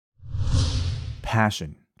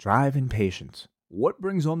passion, drive, and patience. What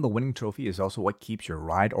brings home the winning trophy is also what keeps your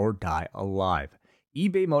ride or die alive.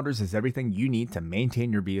 eBay Motors has everything you need to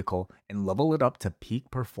maintain your vehicle and level it up to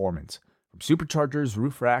peak performance. From superchargers,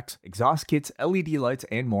 roof racks, exhaust kits, LED lights,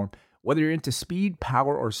 and more, whether you're into speed,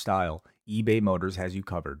 power, or style, eBay Motors has you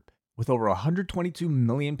covered. With over 122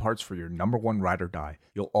 million parts for your number one ride or die,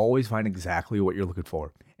 you'll always find exactly what you're looking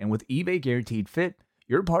for. And with eBay Guaranteed Fit,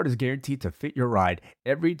 your part is guaranteed to fit your ride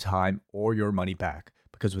every time or your money back.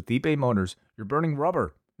 Because with eBay Motors, you're burning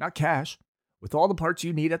rubber, not cash. With all the parts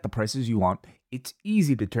you need at the prices you want, it's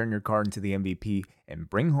easy to turn your car into the MVP and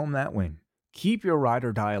bring home that win. Keep your ride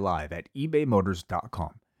or die alive at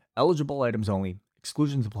ebaymotors.com. Eligible items only.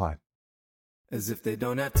 Exclusions apply. As if they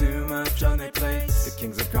don't have too much on their plates. The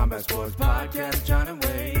Kings of Combat Sports Podcast, John and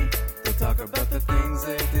Wade. They'll talk about the things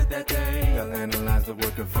they did that day. They'll analyze the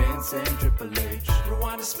work of Vince and Triple H.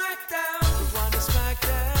 Rewind to SmackDown. Rewind to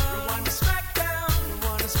SmackDown. Rewind to SmackDown.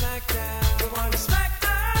 Rewind to SmackDown. Rewind to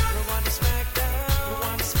SmackDown. Rewind to SmackDown.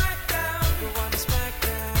 Rewind to SmackDown. Rewind to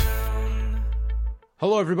SmackDown.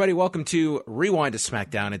 Hello, everybody. Welcome to Rewind to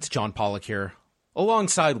SmackDown. It's John Pollock here,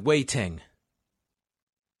 alongside Wei Ting.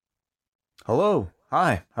 Hello.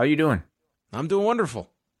 Hi. How you doing? I'm doing wonderful.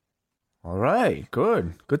 All right.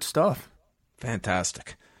 Good. Good stuff.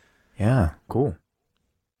 Fantastic. Yeah. Cool.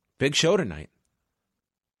 Big show tonight.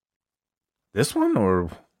 This one or?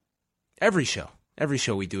 Every show. Every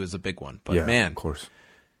show we do is a big one. But yeah, man, of course.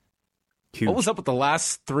 Huge. What was up with the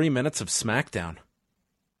last 3 minutes of SmackDown?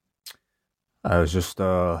 I was just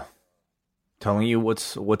telling you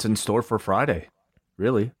what's in store for Friday.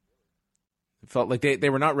 Really. It felt like they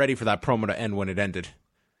were not ready for that promo to end when it ended.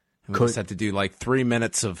 And we just had to do like 3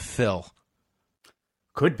 minutes of fill.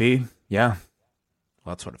 Could be, yeah.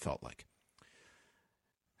 Well, that's what it felt like.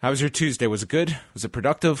 How was your Tuesday? Was it good? Was it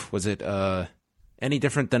productive? Was it any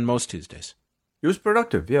different than most Tuesdays? It was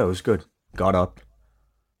productive, yeah, it was good. Got up,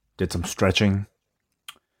 did some stretching.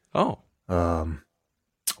 Oh.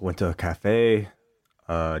 Went to a cafe,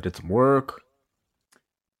 did some work.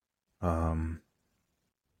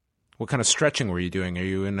 What kind of stretching were you doing? Are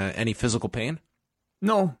you in any physical pain?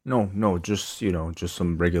 No. Just, just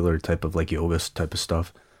some regular type of like yoga type of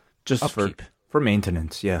stuff. Just Upkeep. for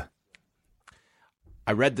maintenance, yeah.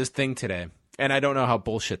 I read this thing today, and I don't know how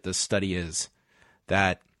bullshit this study is,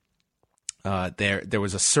 that there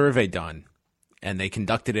was a survey done, and they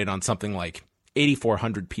conducted it on something like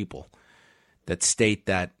 8,400 people that state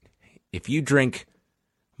that if you drink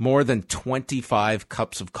more than 25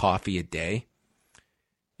 cups of coffee a day,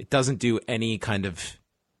 it doesn't do any kind of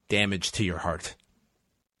damage to your heart.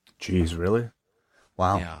 Jeez, really?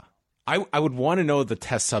 Wow. Yeah. I would want to know the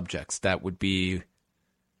test subjects that would be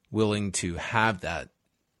willing to have that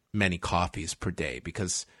many coffees per day,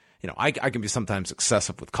 because, I can be sometimes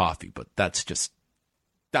excessive with coffee, but that's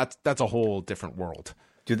a whole different world.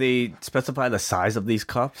 Do they specify the size of these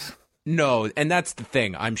cups? No, and that's the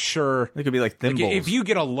thing. I'm sure they could be like thimbles. Like if you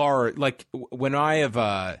get a large, like when I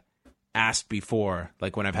have asked before,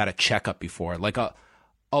 like when I've had a checkup before, like a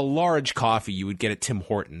large coffee you would get at Tim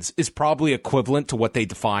Hortons is probably equivalent to what they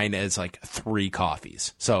define as like 3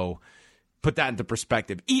 coffees. So put that into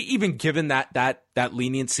perspective. Even given that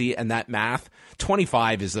leniency and that math,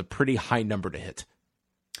 25 is a pretty high number to hit.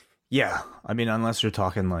 Yeah, I mean, unless you're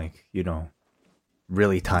talking like,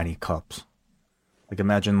 really tiny cups. Like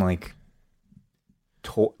imagine like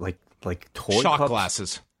toy shot cups.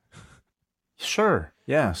 Glasses. Sure,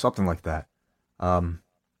 yeah, something like that.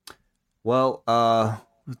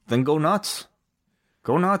 Then go nuts.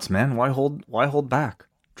 Go nuts, man. Why hold back?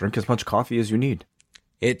 Drink as much coffee as you need.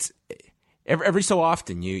 It's every so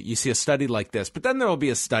often you see a study like this, but then there will be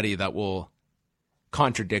a study that will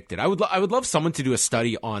contradict it. I would love someone to do a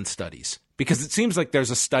study on studies, because it seems like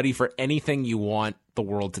there's a study for anything you want the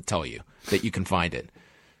world to tell you that you can find it.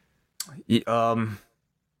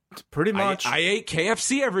 Pretty much. I ate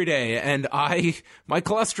KFC every day, and my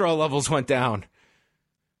cholesterol levels went down.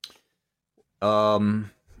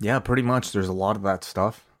 Yeah, pretty much. There's a lot of that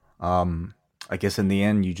stuff. I guess in the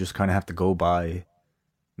end, you just kind of have to go by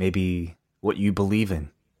maybe what you believe in,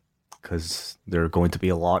 because there's going to be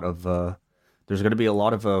a lot of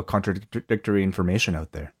contradictory information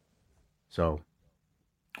out there. So,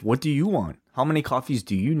 what do you want? How many coffees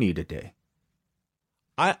do you need a day?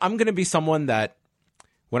 I'm going to be someone that,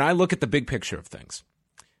 when I look at the big picture of things,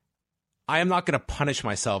 I am not going to punish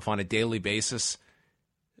myself on a daily basis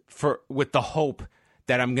with the hope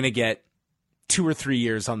that I'm going to get 2 or 3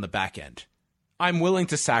 years on the back end. I'm willing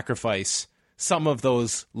to sacrifice some of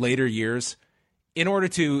those later years in order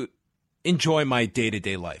to enjoy my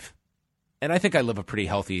day-to-day life. And I think I live a pretty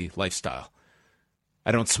healthy lifestyle.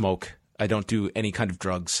 I don't smoke. I don't do any kind of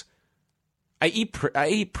drugs. I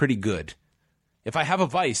eat pretty good. If I have a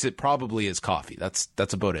vice, it probably is coffee. That's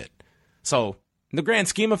about it. So, in the grand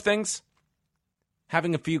scheme of things,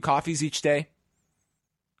 having a few coffees each day,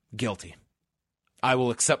 guilty. I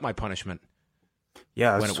will accept my punishment.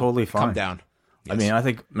 Yeah, it's totally fine. Come down. Yes. I mean, I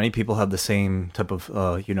think many people have the same type of,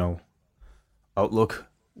 outlook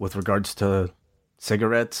with regards to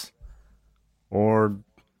cigarettes or,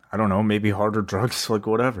 I don't know, maybe harder drugs, like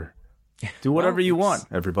whatever. Do whatever you want,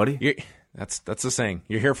 everybody. That's the saying.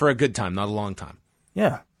 You're here for a good time, not a long time.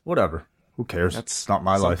 Yeah, whatever. Who cares? It's not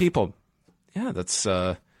my life. People, yeah, that's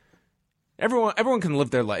everyone can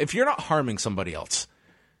live their life. If you're not harming somebody else,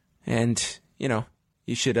 and you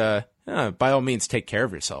should by all means take care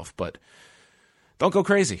of yourself, but don't go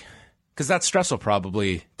crazy, because that stress will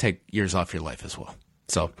probably take years off your life as well.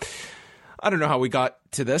 So I don't know how we got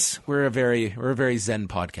to this. We're a very zen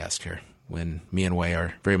podcast here, when me and Wei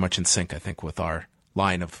are very much in sync, I think, with our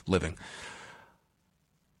line of living.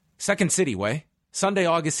 Second City, Wei. Sunday,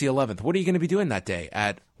 August the 11th. What are you going to be doing that day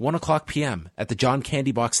at 1:00 p.m. at the John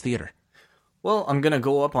Candy Box Theater? Well, I'm going to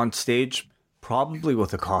go up on stage, probably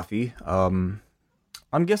with a coffee.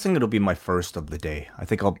 I'm guessing it'll be my first of the day. I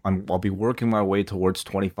think I'll be working my way towards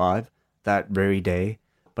 25 that very day.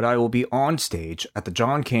 But I will be on stage at the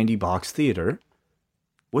John Candy Box Theater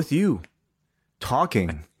with you,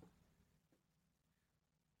 talking.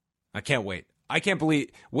 I can't wait. I can't believe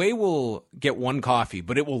Wei will get one coffee,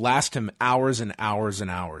 but it will last him hours and hours and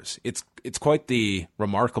hours. It's quite the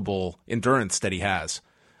remarkable endurance that he has.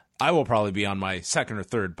 I will probably be on my second or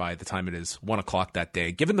third by the time it is 1:00 that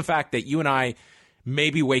day, given the fact that you and I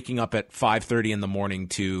may be waking up at 5:30 in the morning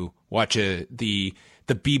to watch the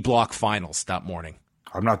B Block finals that morning.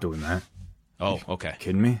 I'm not doing that. Oh, okay.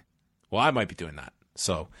 Kidding me? Well, I might be doing that.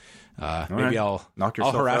 So maybe right. I'll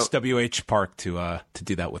harass out. WH Park to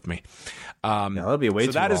do that with me. Yeah, that'll be way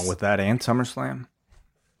too long with that and SummerSlam.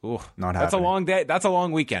 Ooh, not that's happening. A long day. That's a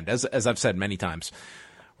long weekend, as I've said many times.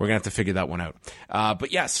 We're gonna have to figure that one out.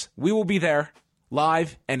 But yes, we will be there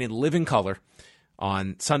live and in living color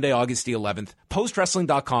on Sunday, August the 11th.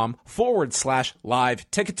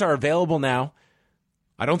 postwrestling.com/live. Tickets are available now.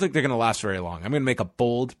 I don't think they're gonna last very long. I'm gonna make a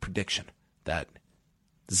bold prediction that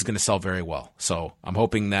this is going to sell very well. So I'm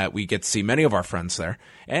hoping that we get to see many of our friends there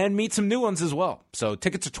and meet some new ones as well. So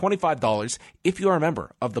tickets are $25 if you are a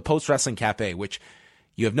member of the Post Wrestling Cafe, which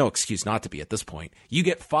you have no excuse not to be at this point. You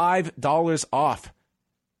get $5 off.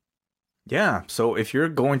 Yeah, so if you're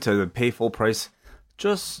going to pay full price,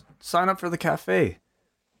 just sign up for the cafe.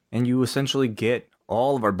 And you essentially get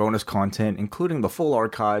all of our bonus content, including the full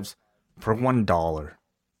archives, for $1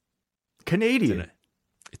 Canadian.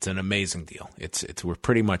 It's an amazing deal. We're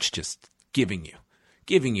pretty much just giving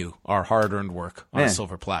you our hard-earned work on a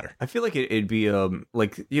silver platter. I feel like it'd be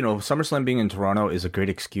SummerSlam being in Toronto is a great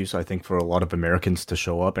excuse, I think, for a lot of Americans to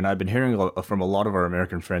show up. And I've been hearing from a lot of our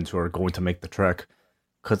American friends who are going to make the trek,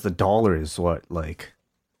 because the dollar is what, like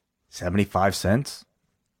 75 cents?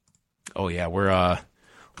 Oh yeah, we're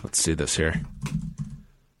let's see this here.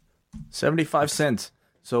 75 cents.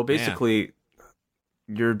 So basically,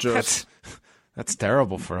 you're just. That's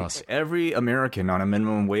terrible for us. Every American on a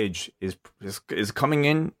minimum wage is coming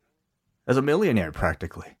in as a millionaire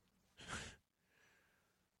practically.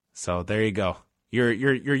 So there you go. Your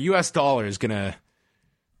US dollar is gonna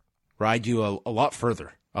ride you a lot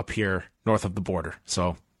further up here north of the border.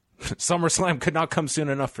 So SummerSlam could not come soon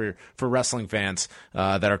enough for wrestling fans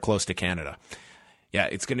that are close to Canada. Yeah,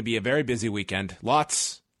 it's going to be a very busy weekend.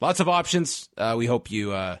 Lots of options. We hope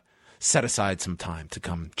you set aside some time to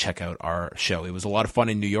come check out our show. It was a lot of fun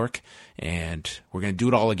in New York, and we're going to do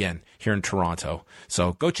it all again here in Toronto.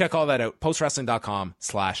 So go check all that out.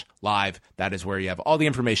 postwrestling.com/live. That is where you have all the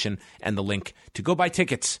information and the link to go buy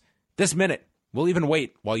tickets this minute. We'll even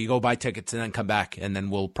wait while you go buy tickets and then come back, and then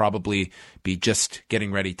we'll probably be just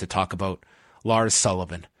getting ready to talk about Lars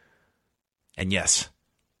Sullivan. And yes,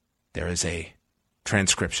 there is a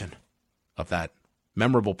transcription of that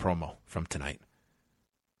memorable promo from tonight.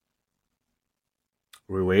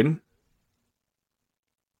 Are we waiting?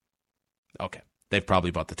 Okay. They've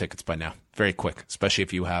probably bought the tickets by now. Very quick, especially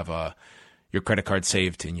if you have your credit card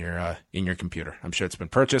saved in your computer. I'm sure it's been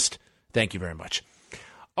purchased. Thank you very much.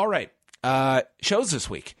 All right. Shows this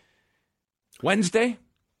week. Wednesday,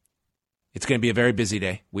 it's going to be a very busy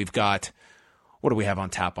day. We've got, what do we have on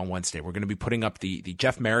tap on Wednesday? We're going to be putting up the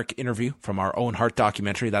Jeff Merrick interview from our Owen Hart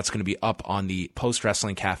documentary. That's going to be up on the Post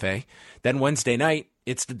Wrestling Cafe. Then Wednesday night,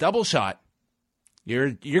 it's the double shot.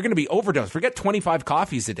 You're going to be overdosed. Forget 25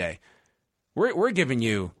 coffees a day. We're giving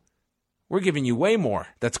you way more.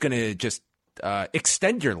 That's going to just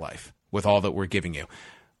extend your life with all that we're giving you.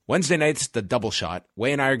 Wednesday night's the double shot.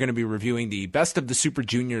 Way and I are going to be reviewing the Best of the Super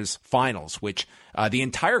Juniors finals, which the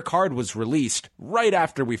entire card was released right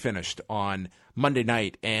after we finished on Monday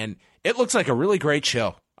night, and it looks like a really great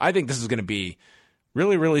show. I think this is going to be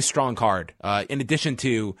really, really strong card. In addition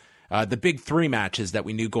to the big 3 matches that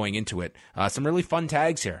we knew going into it, some really fun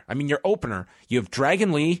tags here. I mean, your opener, you have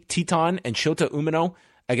Dragon Lee, Teton, and Shota Umino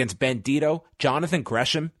against Bandito, Jonathan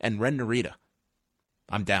Gresham, and Ren Narita.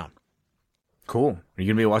 I'm down. Cool. Are you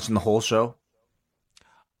going to be watching the whole show?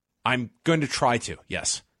 I'm going to try to,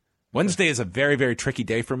 yes. Wednesday is a very, very tricky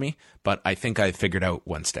day for me, but I think I figured out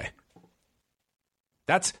Wednesday.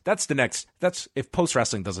 That's if Post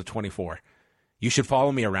Wrestling does a 24. You should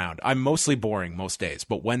follow me around. I'm mostly boring most days,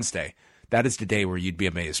 but Wednesday, that is the day where you'd be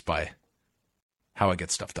amazed by how I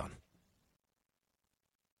get stuff done.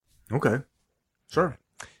 Okay. Sure.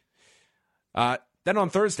 Then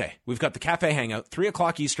on Thursday, we've got the Cafe Hangout, 3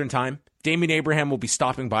 o'clock Eastern Time. Damian Abraham will be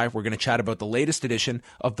stopping by. We're going to chat about the latest edition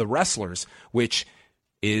of The Wrestlers, which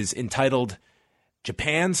is entitled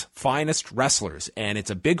Japan's Finest Wrestlers. And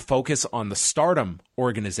it's a big focus on the Stardom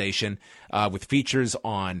organization with features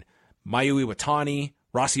on Mayu Iwatani,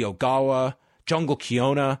 Rossi Ogawa, Jungle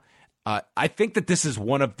Kiona. I think that this is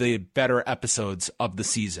one of the better episodes of the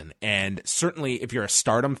season. And certainly if you're a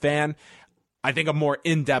Stardom fan, I think a more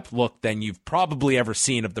in-depth look than you've probably ever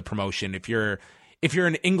seen of the promotion. If you're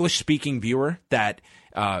an English-speaking viewer that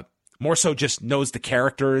more so just knows the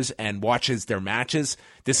characters and watches their matches,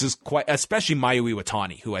 this is quite, especially Mayu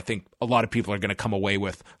Iwatani, who I think a lot of people are going to come away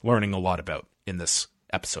with learning a lot about in this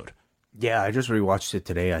episode. Yeah, I just rewatched it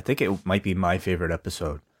today. I think it might be my favorite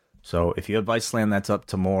episode. So if you have Viceland, that's up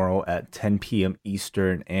tomorrow at 10 p.m.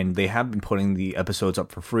 Eastern, and they have been putting the episodes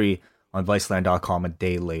up for free on Viceland.com a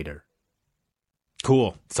day later.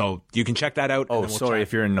 Cool. So you can check that out. Oh, sorry,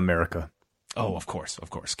 if you're in America. Oh, of course.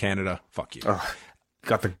 Canada, fuck you.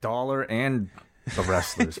 Got the dollar and the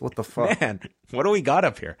wrestlers. What the fuck? Man, what do we got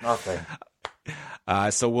up here? Okay.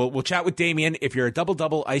 So we'll chat with Damien. If you're a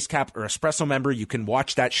Double Ice Cap or Espresso member, you can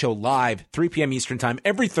watch that show live, 3 p.m. Eastern Time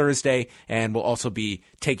every Thursday, and we'll also be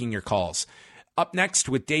taking your calls. Up next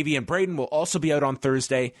with Davey and Braden will also be out on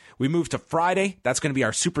Thursday. We move to Friday. That's going to be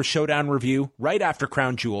our Super Showdown review right after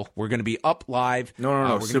Crown Jewel. We're going to be up live.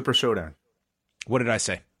 No. Super Showdown. What did I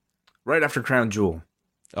say? Right after Crown Jewel.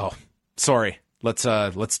 Oh, sorry. Let's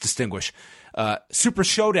distinguish. Super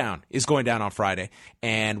Showdown is going down on Friday,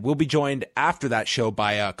 and we'll be joined after that show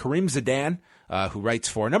by Kareem Zidane, who writes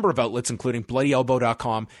for a number of outlets, including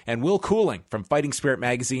BloodyElbow.com, and Will Cooling from Fighting Spirit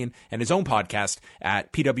Magazine and his own podcast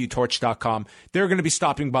at PWTorch.com. They're going to be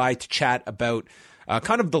stopping by to chat about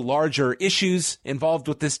kind of the larger issues involved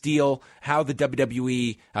with this deal, how the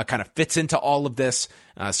WWE kind of fits into all of this.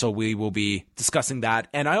 So we will be discussing that.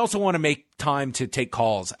 And I also want to make time to take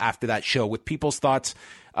calls after that show with people's thoughts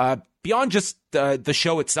beyond just the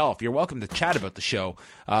show itself. You're welcome to chat about the show,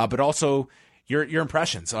 but also your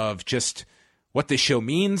impressions of just what this show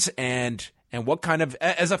means and what kind of,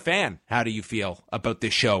 as a fan, how do you feel about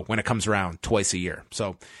this show when it comes around twice a year?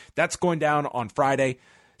 So that's going down on Friday.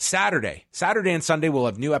 Saturday and Sunday, we'll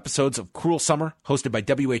have new episodes of Cruel Summer, hosted by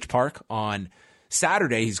W.H. Park. On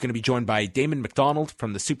Saturday, he's going to be joined by Damon McDonald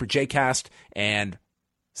from the Super J-Cast, and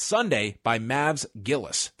Sunday by Mavs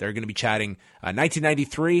Gillis. They're going to be chatting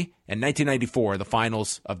 1993 and 1994, the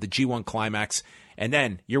finals of the G1 Climax. And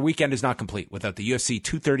then your weekend is not complete without the UFC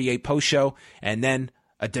 238 post-show, and then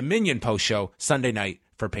a Dominion post-show Sunday night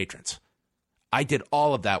for patrons. I did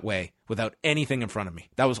all of that way without anything in front of me.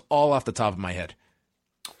 That was all off the top of my head.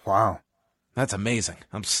 Wow. That's amazing.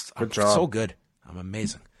 I'm so good. I'm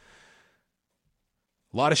amazing.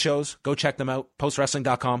 A lot of shows. Go check them out.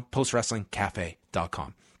 PostWrestling.com,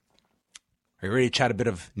 PostWrestlingCafe.com. Are you ready to chat a bit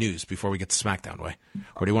of news before we get to SmackDown, Way?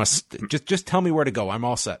 Or do you want to just tell me where to go? I'm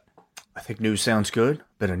all set. I think news sounds good.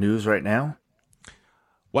 Bit of news right now.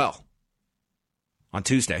 Well, on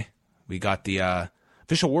Tuesday, we got the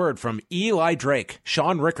official word from Eli Drake,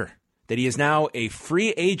 Sean Ricker, that he is now a free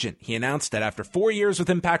agent. He announced that after 4 years with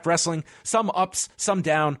Impact Wrestling, some ups, some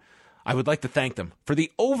down, I would like to thank them for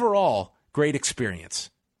the overall great experience.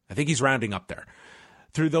 I think he's rounding up there.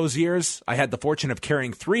 Through those years, I had the fortune of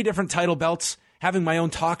carrying 3 different title belts, having my own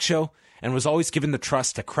talk show, and was always given the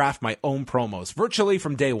trust to craft my own promos, virtually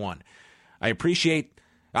from day one. I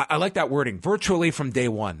like that wording, virtually from day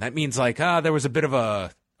one. That means there was a bit of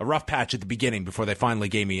a rough patch at the beginning before they finally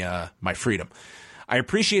gave me my freedom. I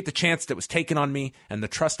appreciate the chance that was taken on me and the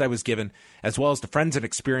trust I was given, as well as the friends and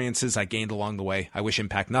experiences I gained along the way. I wish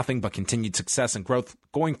Impact nothing but continued success and growth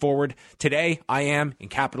going forward. Today, I am, in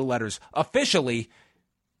capital letters, officially,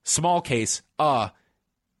 small case,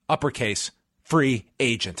 uppercase, free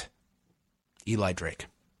agent. Eli Drake.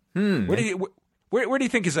 Where do you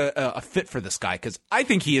think is a fit for this guy? Because I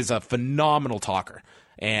think he is a phenomenal talker,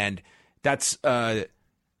 and that's an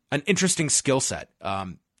interesting skill set.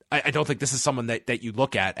 I don't think this is someone that you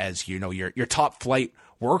look at as, your top flight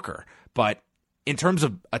worker, but in terms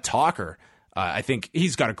of a talker, I think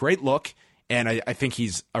he's got a great look, and I think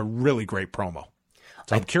he's a really great promo.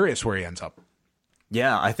 So I'm curious where he ends up.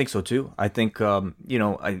 Yeah, I think so too. I think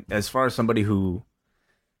as far as somebody who,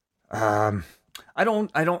 I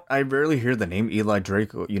rarely hear the name Eli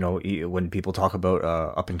Drake. When people talk about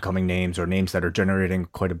up and coming names or names that are generating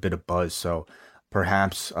quite a bit of buzz. So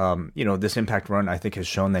perhaps this Impact run, I think, has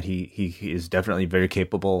shown that he is definitely very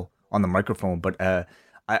capable on the microphone. But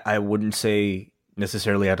I wouldn't say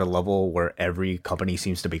necessarily at a level where every company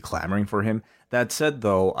seems to be clamoring for him. That said,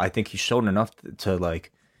 though, I think he's shown enough to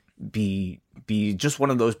like be just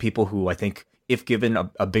one of those people who I think, if given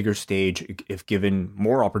a bigger stage, if given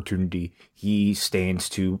more opportunity, he stands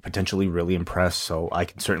to potentially really impress. So I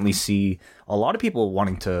can certainly see a lot of people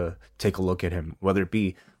wanting to take a look at him, whether it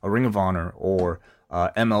be a Ring of Honor or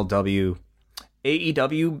MLW,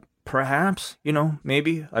 AEW, perhaps,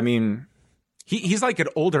 maybe. I mean, he's like an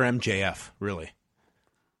older MJF, really.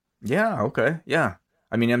 Yeah. Okay. Yeah.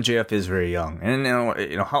 I mean, MJF is very young, and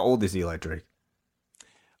how old is Eli Drake?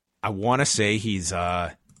 I want to say he's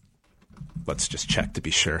let's just check to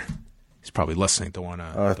be sure. He's probably listening. Don't want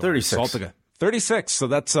to 36. 36. So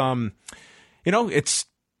that's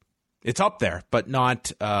it's up there, but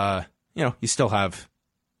not you still have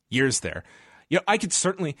years there. I could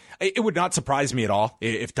certainly, it would not surprise me at all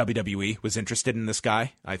if WWE was interested in this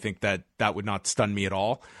guy. I think that would not stun me at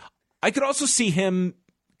all. I could also see him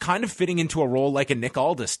kind of fitting into a role like a Nick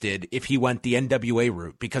Aldis did if he went the NWA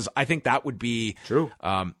route, because I think that would be true.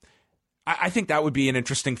 I think that would be an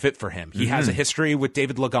interesting fit for him. He has a history with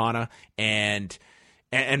David Lagana and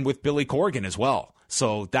with Billy Corgan as well.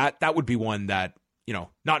 So that would be one that,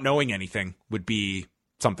 not knowing anything would be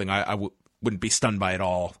something I wouldn't be stunned by at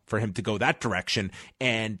all for him to go that direction.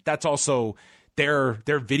 And that's also their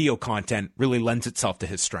video content really lends itself to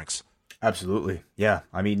his strengths. Absolutely. Yeah.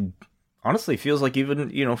 I mean, honestly, feels like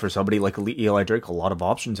even, for somebody like Eli Drake, a lot of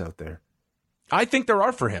options out there. I think there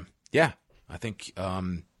are for him. Yeah. I think,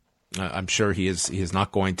 I'm sure he is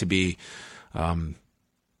not going to be,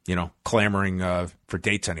 clamoring for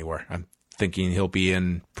dates anywhere. I'm thinking he'll be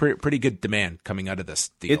in pretty good demand coming out of this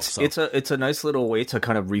deal. It's a nice little way to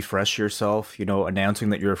kind of refresh yourself.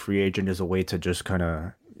 Announcing that you're a free agent is a way to just kind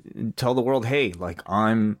of tell the world, hey, like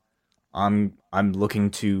I'm looking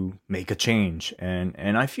to make a change,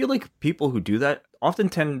 and I feel like people who do that often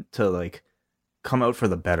tend to like come out for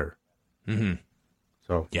the better. Mm-hmm.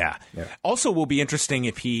 So yeah. Also, will be interesting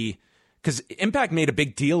if because Impact made a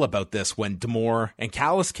big deal about this when D'Amore and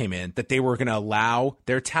Callis came in, that they were going to allow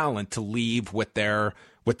their talent to leave with their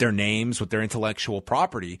names, with their intellectual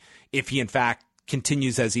property, if he in fact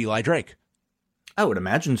continues as Eli Drake. I would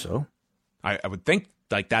imagine so. I would think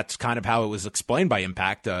like that's kind of how it was explained by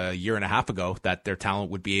Impact a year and a half ago, that their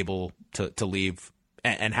talent would be able to leave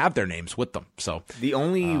and have their names with them. So the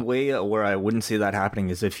only way where I wouldn't see that happening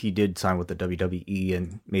is if he did sign with the WWE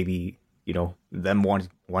and maybe, them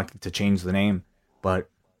wanting to change the name, but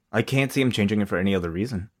I can't see him changing it for any other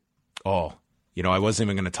reason. Oh, I wasn't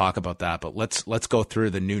even going to talk about that, but let's go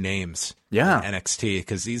through the new names. Yeah. In NXT,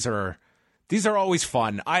 because these are always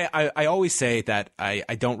fun. I always say that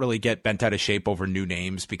I don't really get bent out of shape over new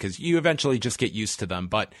names because you eventually just get used to them,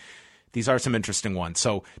 but these are some interesting ones.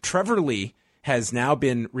 So Trevor Lee has now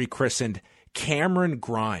been rechristened Cameron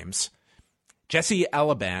Grimes. Jesse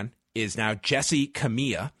Alaban is now Jesse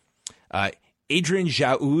Camilla. Adrian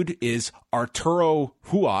Jaoud is Arturo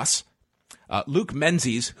Huas. Luke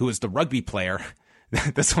Menzies, who is the rugby player,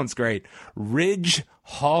 this one's great, Ridge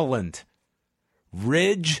Holland.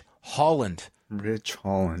 Ridge Holland.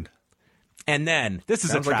 And then, this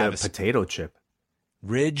is sounds a Travis. Like a potato chip.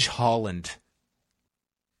 Ridge Holland.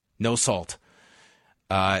 No salt.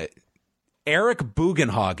 Eric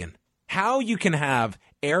Bugenhagen. How you can have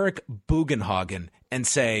Eric Bugenhagen and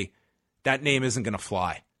say that name isn't going to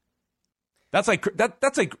fly. That's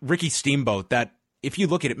like Ricky Steamboat. That if you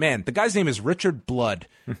look at it, man, the guy's name is Richard Blood,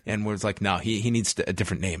 and was like, no, he needs a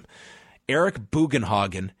different name. Eric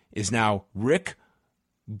Bugenhagen is now Rick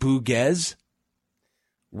Buguez.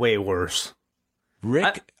 Way worse.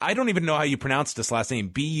 Rick, I don't even know how you pronounce this last name.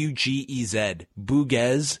 Bugez.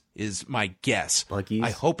 Buguez is my guess. Buggies?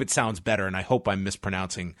 I hope it sounds better, and I hope I'm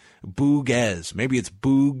mispronouncing Buguez. Maybe it's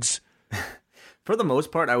Boogs. For the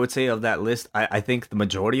most part, I would say of that list, I think the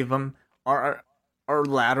majority of them are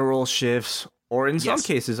lateral shifts, or in some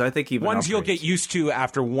cases, I think even ones upgrades. You'll get used to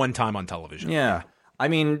after one time on television. Yeah. I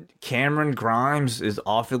mean, Cameron Grimes is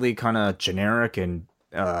awfully kind of generic and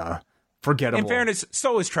forgettable. In fairness,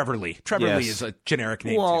 so is Trevor Lee. Trevor Lee is a generic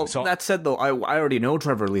name well, too. So that said, though, I already know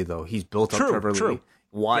Trevor Lee, though. He's built up Trevor Lee.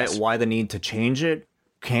 Why the need to change it?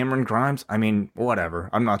 Cameron Grimes, I mean, whatever.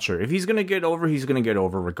 I'm not sure. If he's going to get over, he's going to get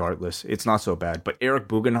over regardless. It's not so bad. But Eric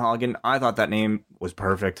Bugenhagen, I thought that name was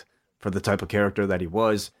perfect for the type of character that he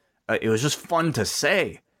was. It was just fun to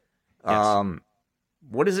say. Yes.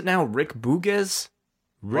 What is it now? Rick Buges?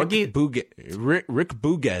 Rick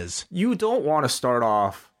Buges. You don't want to start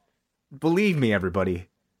off, believe me, everybody,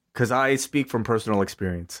 because I speak from personal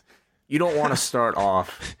experience. You don't want to start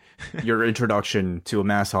off your introduction to a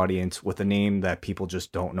mass audience with a name that people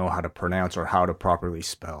just don't know how to pronounce or how to properly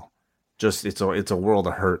spell. Just it's a world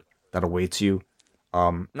of hurt that awaits you.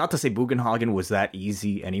 Not to say Bugenhagen was that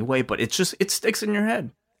easy anyway, but it sticks in your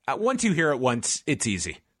head. Once you hear it once, it's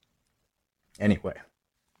easy. Anyway,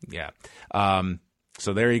 yeah.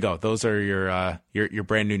 So there you go. Those are your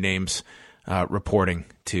brand new names reporting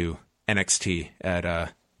to NXT at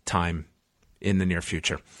a time in the near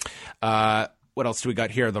future. What else do we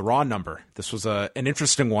got here? The Raw number. This was an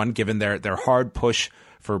interesting one given their hard push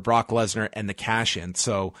for Brock Lesnar and the cash in.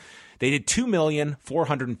 So they did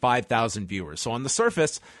 2,405,000 viewers. So on the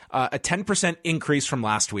surface, a 10% increase from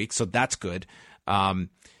last week. So that's good.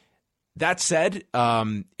 That said,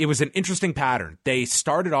 it was an interesting pattern. They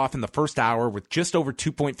started off in the first hour with just over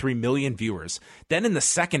 2.3 million viewers. Then in the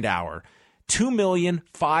second hour,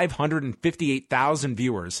 2,558,000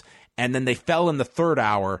 viewers. And then they fell in the third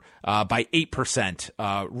hour by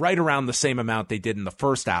 8%, right around the same amount they did in the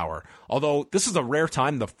first hour. Although this is a rare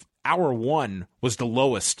time, the hour one was the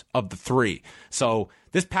lowest of the three. So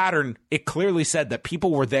this pattern, it clearly said that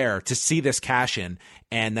people were there to see this cash in.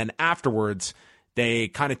 And then afterwards, they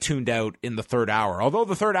kind of tuned out in the third hour. Although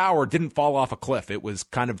the third hour didn't fall off a cliff. It was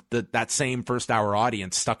kind of that same first hour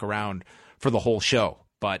audience stuck around for the whole show.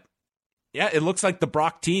 But yeah, it looks like the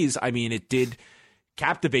Brock tease, I mean, it did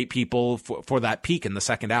captivate people for that peak in the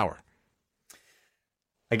second hour.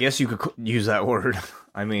 I guess you could use that word.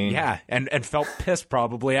 I mean, yeah, and felt pissed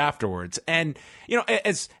probably afterwards. And you know,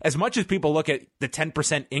 as much as people look at the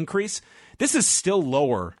 10% increase, this is still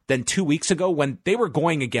lower than 2 weeks ago when they were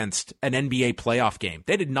going against an NBA playoff game.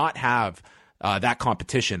 They did not have that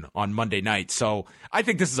competition on Monday night. So I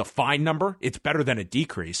think this is a fine number. It's better than a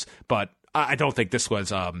decrease, but I don't think this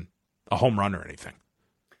was a home run or anything.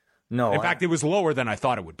 No. In fact, it was lower than I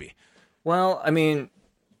thought it would be. Well, I mean,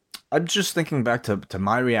 I'm just thinking back to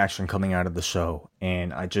my reaction coming out of the show,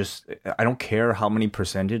 and I don't care how many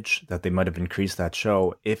percentage that they might have increased that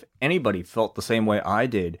show. If anybody felt the same way I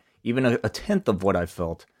did, even a tenth of what I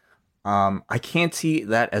felt, I can't see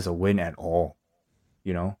that as a win at all.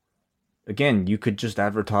 You know, again, you could just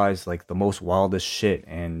advertise like the most wildest shit,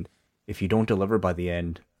 and if you don't deliver by the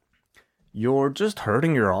end, you're just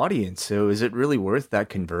hurting your audience. So is it really worth that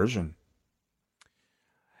conversion?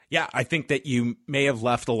 Yeah, I think that you may have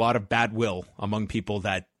left a lot of bad will among people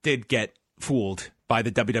that did get fooled by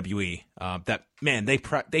the WWE. That, man, they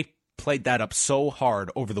played that up so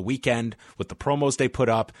hard over the weekend with the promos they put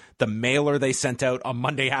up, the mailer they sent out on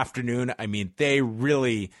Monday afternoon. I mean, they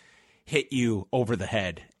really hit you over the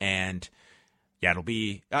head. And yeah, it'll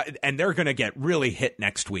be, and they're going to get really hit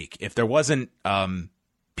next week. If there wasn't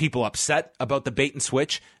people upset about the bait and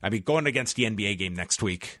switch, I mean, going against the NBA game next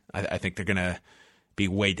week, I think they're going to be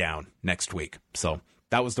way down next week. So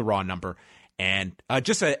that was the Raw number. And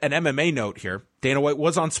just an MMA note here. Dana White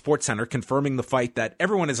was on SportsCenter confirming the fight that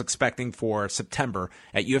everyone is expecting for September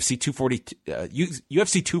at UFC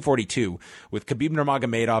 242 with Khabib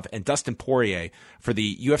Nurmagomedov and Dustin Poirier for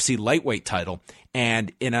the UFC lightweight title.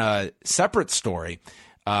 And in a separate story,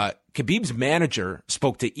 Khabib's manager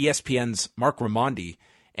spoke to ESPN's Mark Raimondi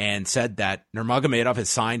and said that Nurmagomedov has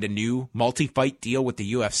signed a new multi-fight deal with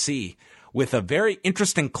the UFC with a very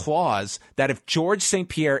interesting clause that if George St.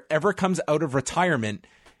 Pierre ever comes out of retirement,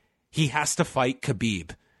 he has to fight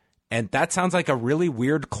Khabib. And that sounds like a really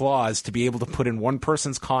weird clause to be able to put in one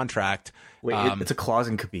person's contract. Wait, it's a clause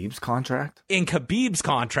in Khabib's contract? In Khabib's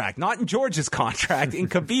contract, not in George's contract, in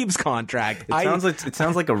Khabib's contract. It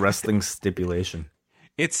sounds like a wrestling stipulation.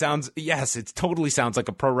 It totally sounds like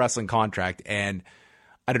a pro wrestling contract. And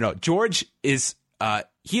I don't know, George is...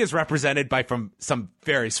 he is represented by some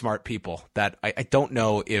very smart people that I don't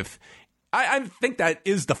know if I think that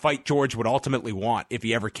is the fight George would ultimately want if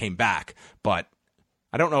he ever came back, but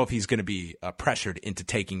I don't know if he's going to be pressured into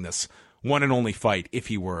taking this one and only fight if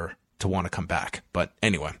he were to want to come back. But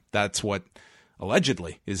anyway, that's what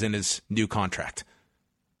allegedly is in his new contract.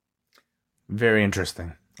 Very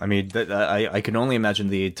interesting. I mean, I can only imagine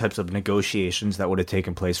the types of negotiations that would have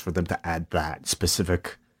taken place for them to add that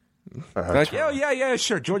specific. Yeah,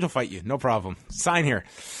 sure. George will fight you. No problem. Sign here.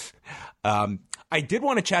 I did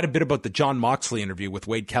want to chat a bit about the Jon Moxley interview with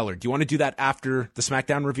Wade Keller. Do you want to do that after the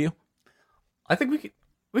SmackDown review? I think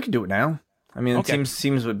we could do it now. I mean, it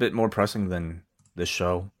seems a bit more pressing than this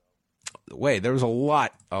show. Wait, there was a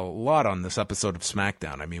lot on this episode of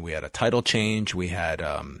SmackDown. I mean, we had a title change. We had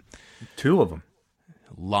 2 of them.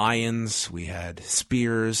 Lions. We had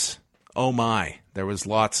Spears. Oh my, there was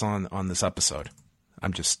lots on this episode.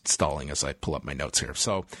 I'm just stalling as I pull up my notes here.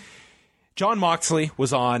 So, Jon Moxley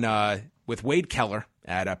was on with Wade Keller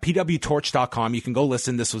at pwtorch.com. You can go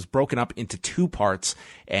listen. This was broken up into 2 parts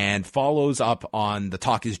and follows up on the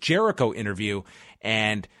Talk is Jericho interview.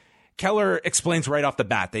 And Keller explains right off the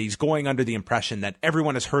bat that he's going under the impression that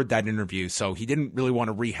everyone has heard that interview. So he didn't really want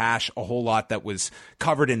to rehash a whole lot that was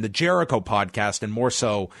covered in the Jericho podcast, and more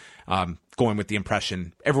so going with the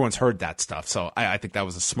impression everyone's heard that stuff. So I think that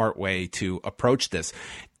was a smart way to approach this.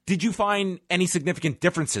 Did you find any significant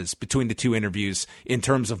differences between the 2 interviews in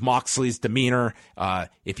terms of Moxley's demeanor?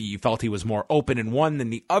 If you felt he was more open in one than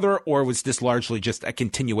the other, or was this largely just a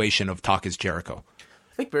continuation of Talk is Jericho?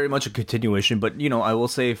 I think very much a continuation, but, I will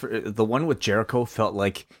say for the one with Jericho felt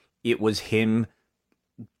like it was him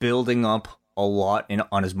building up a lot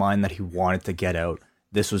on his mind that he wanted to get out.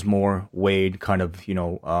 This was more Wade kind of,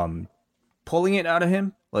 pulling it out of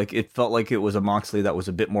him. Like, it felt like it was a Moxley that was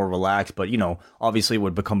a bit more relaxed, but, obviously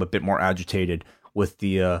would become a bit more agitated with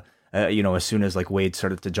the, as soon as, like, Wade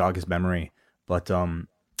started to jog his memory. But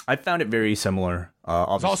I found it very similar.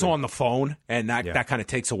 It's also on the phone, and that kind of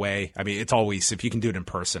takes away. I mean, it's always, if you can do it in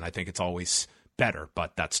person, I think it's always better,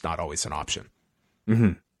 but that's not always an option.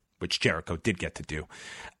 Mm-hmm. Which Jericho did get to do.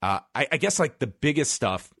 I guess like the biggest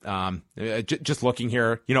stuff, just looking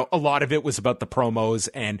here, a lot of it was about the promos,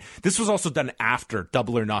 and this was also done after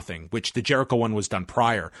Double or Nothing, which the Jericho one was done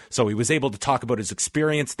prior. So he was able to talk about his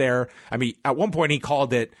experience there. I mean, at one point he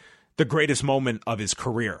called it the greatest moment of his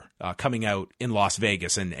career, coming out in Las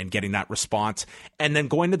Vegas and getting that response, and then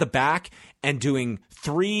going to the back and doing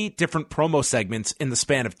 3 different promo segments in the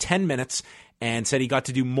span of 10 minutes, and said he got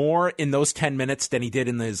to do more in those 10 minutes than he did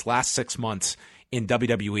in his last 6 months in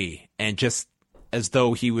WWE. And just as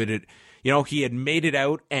though he would, he had made it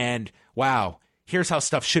out, and wow, here's how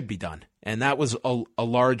stuff should be done. And that was a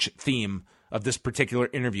large theme of this particular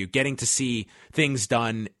interview, getting to see things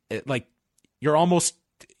done like you're almost,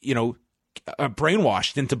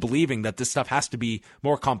 brainwashed into believing that this stuff has to be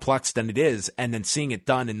more complex than it is, and then seeing it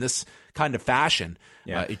done in this kind of fashion.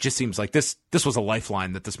 Yeah. It just seems like this was a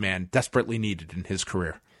lifeline that this man desperately needed in his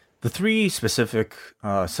career. The 3 specific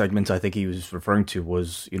segments I think he was referring to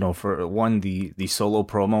was, for one, the solo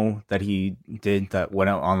promo that he did that went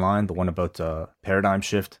out online, the one about Paradigm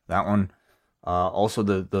Shift, that one. Also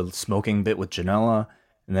the smoking bit with Janela.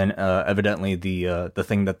 And then evidently the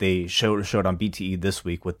thing that they showed on BTE this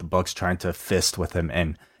week with the Bucks trying to fist with him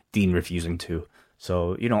and Dean refusing to.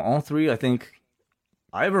 So, all 3, I think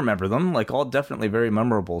I remember them, like, all definitely very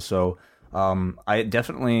memorable. So I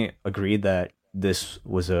definitely agree that this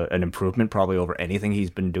was an improvement probably over anything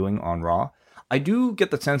he's been doing on Raw. I do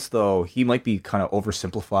get the sense, though, he might be kind of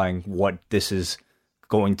oversimplifying what this is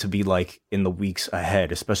going to be like in the weeks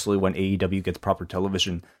ahead, especially when AEW gets proper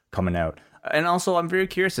television coming out. And also, I'm very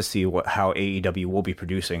curious to see how AEW will be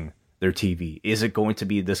producing their TV. Is it going to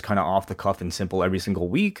be this kind of off the cuff and simple every single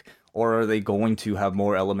week, or are they going to have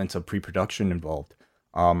more elements of pre-production involved?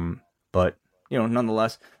 But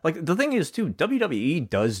nonetheless, like, the thing is too, WWE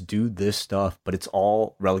does do this stuff, but it's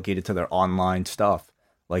all relegated to their online stuff.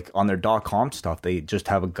 Like on their .com stuff, they just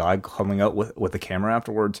have a guy coming out with a camera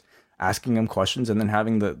afterwards, asking him questions, and then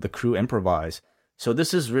having the crew improvise. So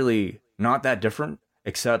this is really not that different,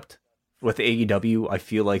 except with AEW, I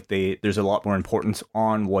feel like there's a lot more importance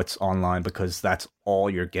on what's online because that's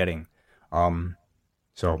all you're getting.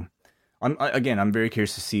 So I'm very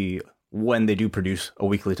curious to see when they do produce a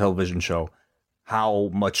weekly television show,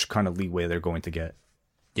 how much kind of leeway they're going to get.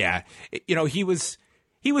 Yeah, he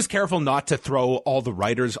was careful not to throw all the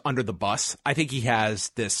writers under the bus. I think he has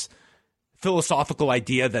this philosophical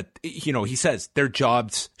idea that, he says their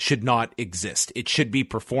jobs should not exist. It should be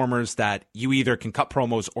performers that you either can cut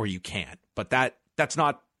promos or you can't. But that's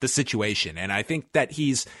not the situation. And I think that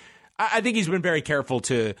he's been very careful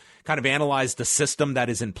to kind of analyze the system that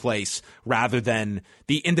is in place rather than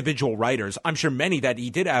the individual writers. I'm sure many that he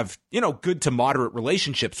did have, good to moderate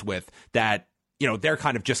relationships with that, they're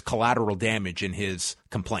kind of just collateral damage in his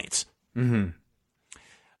complaints. Mm-hmm.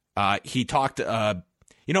 He talked,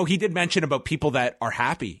 he did mention about people that are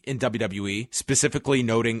happy in WWE, specifically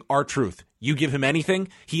noting R-Truth. You give him anything,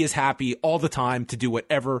 he is happy all the time to do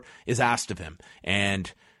whatever is asked of him.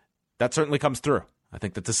 And that certainly comes through. I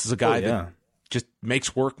think that this is a guy that just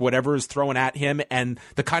makes work whatever is thrown at him, and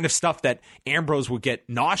the kind of stuff that Ambrose would get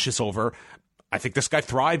nauseous over. I think this guy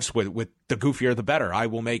thrives with the goofier the better. I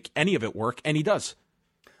will make any of it work, and he does.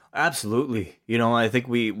 Absolutely. I think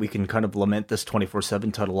we can kind of lament this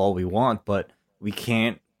 24/7 title all we want, but we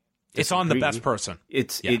can't disagree. It's on the best person.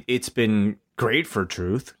 It's been great for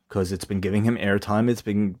Truth because it's been giving him airtime. It's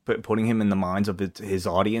been putting him in the minds of his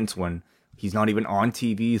audience when he's not even on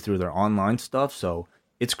TV through their online stuff. So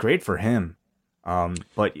it's great for him.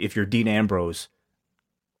 But if you're Dean Ambrose,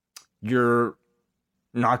 you're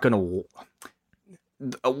not going to...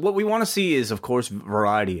 What we want to see is, of course,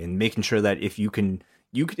 variety and making sure that if you can...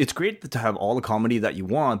 it's great to have all the comedy that you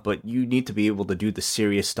want, but you need to be able to do the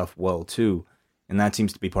serious stuff well, too. And that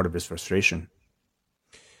seems to be part of his frustration.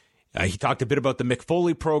 He talked a bit about the Mick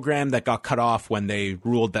Foley program that got cut off when they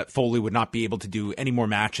ruled that Foley would not be able to do any more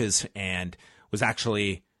matches, and was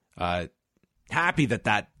actually happy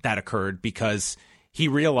that occurred, because he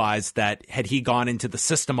realized that had he gone into the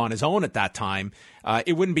system on his own at that time,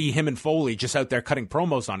 it wouldn't be him and Foley just out there cutting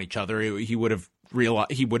promos on each other. He would have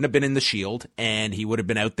realized he wouldn't have been in the Shield, and he would have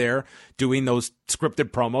been out there doing those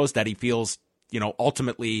scripted promos that he feels,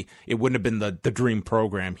 ultimately it wouldn't have been the dream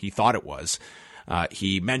program he thought it was.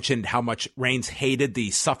 He mentioned how much Reigns hated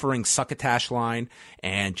the suffering succotash line,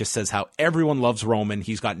 and just says how everyone loves Roman.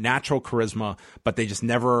 He's got natural charisma, but they just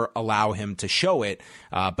never allow him to show it.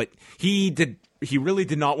 But he really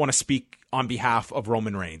did not want to speak on behalf of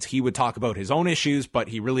Roman Reigns. He would talk about his own issues, but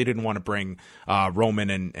he really didn't want to bring Roman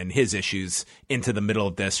and his issues into the middle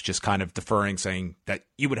of this, just kind of deferring, saying that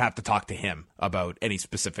you would have to talk to him about any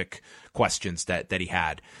specific questions that he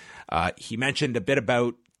had. He mentioned a bit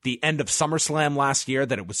about the end of SummerSlam last year,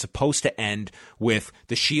 that it was supposed to end with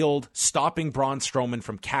the Shield stopping Braun Strowman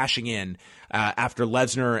from cashing in after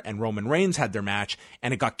Lesnar and Roman Reigns had their match,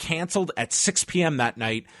 and it got canceled at 6 p.m. that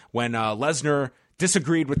night when Lesnar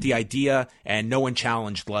disagreed with the idea and no one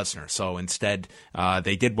challenged Lesnar. So instead,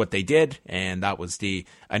 they did what they did, and that was the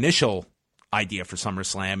initial idea for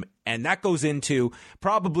SummerSlam. And that goes into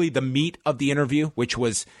probably the meat of the interview, which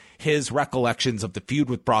was his recollections of the feud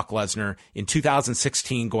with Brock Lesnar in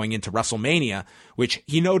 2016 going into WrestleMania, which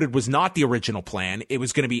he noted was not the original plan. It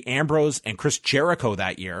was going to be Ambrose and Chris Jericho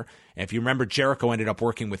that year. And if you remember, Jericho ended up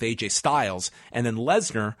working with AJ Styles, and then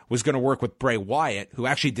Lesnar was going to work with Bray Wyatt, who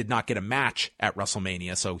actually did not get a match at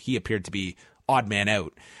WrestleMania. So he appeared to be odd man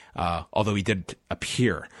out, although he did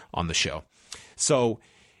appear on the show. So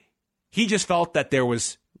he just felt that there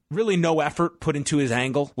was really no effort put into his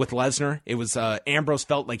angle with Lesnar. It was Ambrose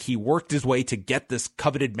felt like he worked his way to get this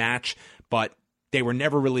coveted match, but they were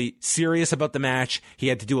never really serious about the match. He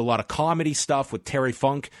had to do a lot of comedy stuff with Terry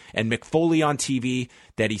Funk and Mick Foley on TV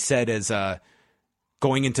that he said is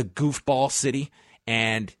going into goofball city,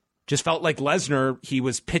 and just felt like Lesnar, he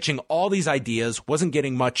was pitching all these ideas, wasn't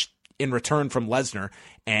getting much in return from Lesnar,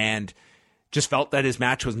 and just felt that his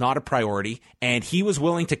match was not a priority, and he was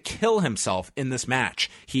willing to kill himself in this match.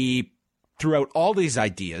 He threw out all these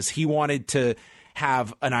ideas. He wanted to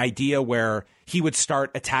have an idea where he would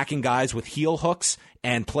start attacking guys with heel hooks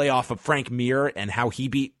and play off of Frank Mir and how he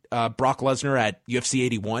beat Brock Lesnar at UFC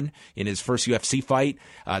 81 in his first UFC fight.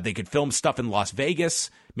 They could film stuff in Las Vegas,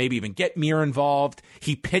 maybe even get Mir involved.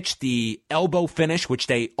 He pitched the elbow finish, which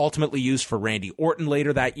they ultimately used for Randy Orton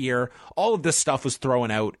later that year. All of this stuff was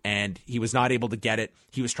thrown out, and he was not able to get it.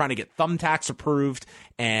 He was trying to get thumbtacks approved,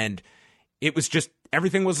 and it was just,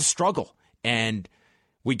 everything was a struggle. And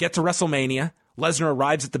we get to WrestleMania. Lesnar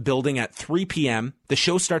arrives at the building at 3 p.m. The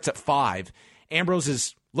show starts at 5. Ambrose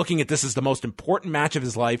is looking at this as the most important match of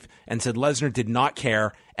his life and said Lesnar did not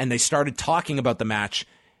care, and they started talking about the match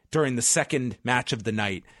during the second match of the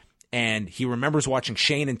night. And he remembers watching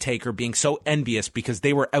Shane and Taker being so envious because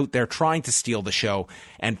they were out there trying to steal the show,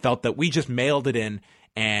 and felt that we just mailed it in.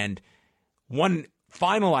 And one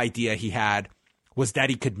final idea he had was that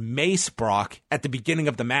he could mace Brock at the beginning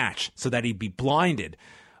of the match so that he'd be blinded.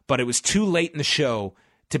 But it was too late in the show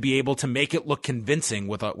to be able to make it look convincing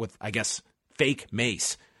with I guess, fake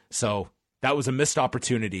mace. So that was a missed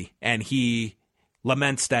opportunity, and he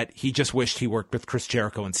laments that he just wished he worked with Chris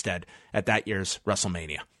Jericho instead at that year's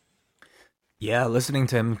WrestleMania. Yeah, listening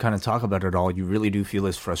to him kind of talk about it all, you really do feel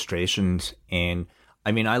his frustrations. And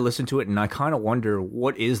I mean, I listen to it and I kind of wonder,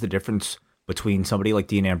 what is the difference between somebody like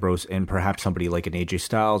Dean Ambrose and perhaps somebody like an AJ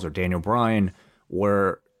Styles or Daniel Bryan,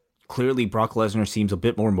 where clearly Brock Lesnar seems a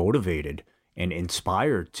bit more motivated and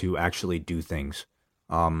inspired to actually do things.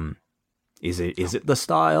 Is it the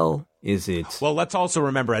style? Is it? Well, let's also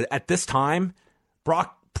remember at this time,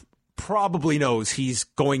 Brock probably knows he's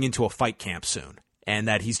going into a fight camp soon, and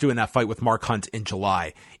that he's doing that fight with Mark Hunt in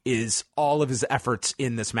July is all of his efforts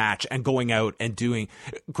in this match and going out and doing.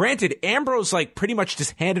 Granted, Ambrose like pretty much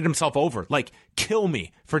just handed himself over, like kill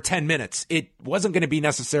me for 10 minutes. It wasn't going to be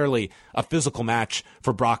necessarily a physical match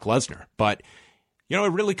for Brock Lesnar, but you know,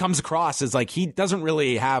 it really comes across as like he doesn't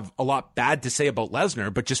really have a lot bad to say about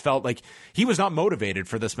Lesnar, but just felt like he was not motivated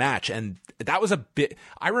for this match. And that was a bit.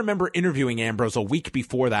 I remember interviewing Ambrose a week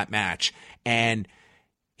before that match, and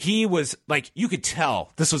he was like, you could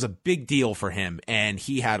tell this was a big deal for him, and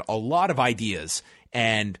he had a lot of ideas.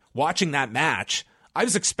 And watching that match, I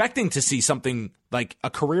was expecting to see something like a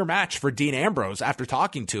career match for Dean Ambrose after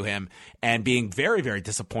talking to him, and being very, very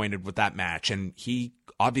disappointed with that match. And he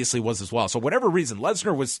obviously was as well. So whatever reason,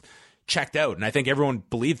 Lesnar was checked out, and I think everyone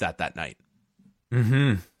believed that night.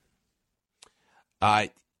 Mm-hmm.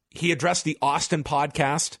 He addressed the Austin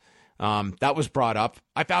podcast. That was brought up.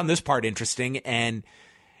 I found this part interesting, and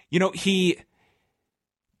you know,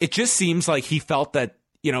 it just seems like he felt that,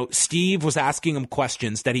 you know, Steve was asking him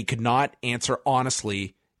questions that he could not answer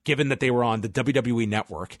honestly, given that they were on the WWE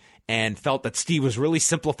network, and felt that Steve was really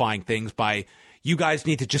simplifying things by, you guys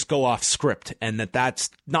need to just go off script, and that's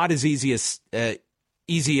not as easy as,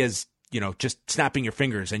 you know, just snapping your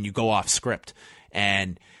fingers and you go off script.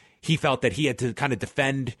 And he felt that he had to kind of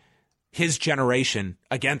defend his generation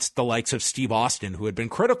against the likes of Steve Austin, who had been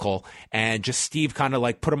critical, and just Steve kind of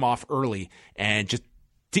like put him off early, and just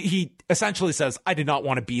he essentially says, I did not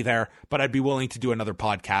want to be there, but I'd be willing to do another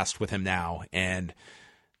podcast with him now. And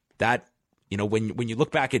that, you know, when you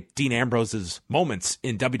look back at Dean Ambrose's moments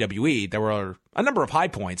in WWE, there were a number of high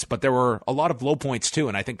points, but there were a lot of low points too.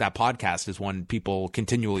 And I think that podcast is one people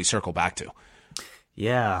continually circle back to.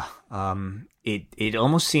 Yeah. It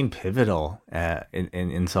almost seemed pivotal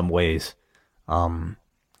in some ways,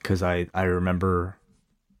 because I remember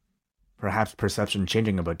perhaps perception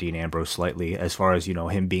changing about Dean Ambrose slightly, as far as, you know,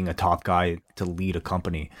 him being a top guy to lead a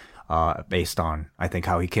company, based on, I think,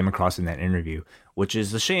 how he came across in that interview, which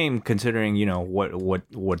is a shame considering, you know,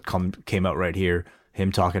 what came out right here,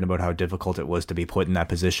 him talking about how difficult it was to be put in that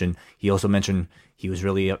position. He also mentioned he was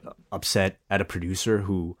really upset at a producer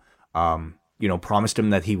who, you know, promised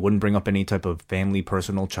him that he wouldn't bring up any type of family,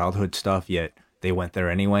 personal, childhood stuff, yet they went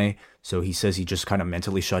there anyway. So he says he just kind of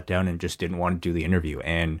mentally shut down and just didn't want to do the interview.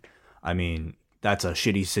 And I mean, that's a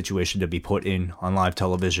shitty situation to be put in on live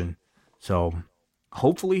television. So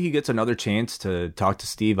hopefully he gets another chance to talk to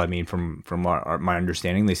Steve. I mean, from my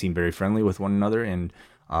understanding, they seem very friendly with one another, and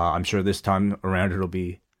I'm sure this time around it'll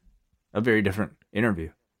be a very different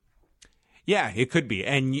interview. Yeah, it could be.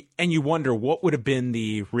 And you wonder what would have been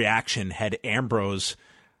the reaction had Ambrose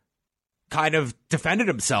kind of defended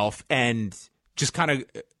himself and just kind of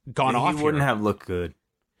gone off. He wouldn't have looked good.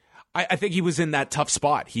 I think he was in that tough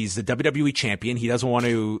spot. He's the WWE champion. He doesn't want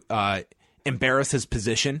to embarrass his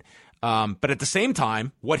position. But at the same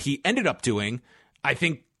time, what he ended up doing, I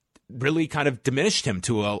think, really kind of diminished him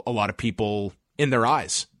to a lot of people in their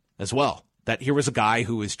eyes as well. That here was a guy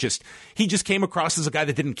who was he just came across as a guy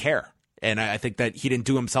that didn't care. And I think that he didn't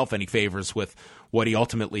do himself any favors with what he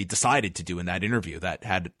ultimately decided to do in that interview that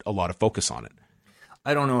had a lot of focus on it.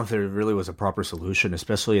 I don't know if there really was a proper solution,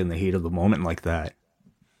 especially in the heat of the moment like that,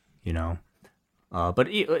 you know. But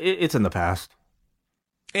it's in the past.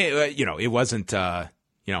 You know, it wasn't,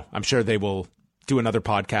 you know, I'm sure they will do another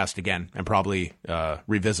podcast again and probably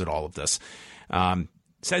revisit all of this.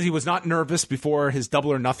 Says he was not nervous before his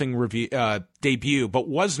Double or Nothing debut, but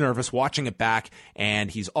was nervous watching it back,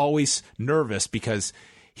 and he's always nervous because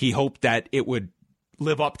he hoped that it would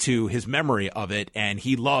live up to his memory of it, and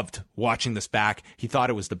he loved watching this back. He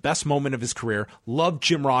thought it was the best moment of his career, loved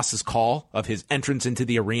Jim Ross's call of his entrance into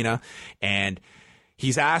the arena, and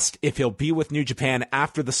he's asked if he'll be with New Japan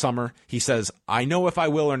after the summer. He says, I know if I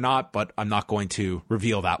will or not, but I'm not going to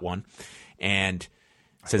reveal that one. And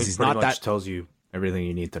says he's not that... tells you everything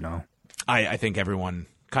you need to know. I think everyone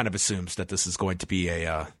kind of assumes that this is going to be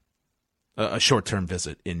a short-term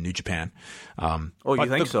visit in New Japan. You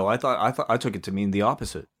think so? I took it to mean the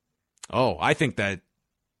opposite. Oh, I think that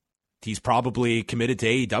he's probably committed to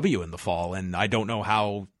AEW in the fall, and I don't know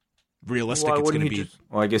how realistic it's going to be.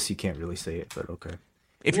 Well, I guess you can't really say it, but okay.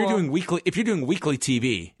 If you're doing weekly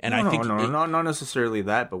TV, and I think not necessarily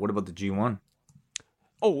that, but what about the G1?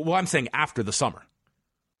 Oh, well, I'm saying after the summer.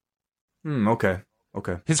 Okay.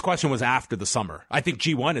 His question was after the summer. I think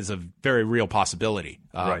G1 is a very real possibility.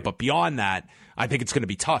 Right. But beyond that, I think it's going to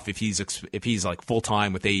be tough if he's like full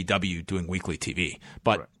time with AEW doing weekly TV.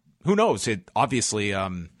 But Who knows? It obviously,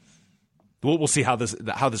 we'll see how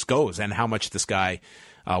this goes and how much this guy,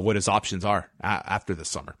 what his options are after this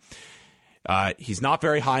summer. He's not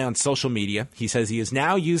very high on social media. He says he is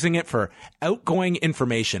now using it for outgoing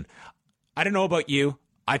information. I don't know about you.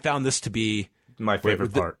 I found this to be my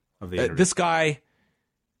favorite part of the interview. This guy,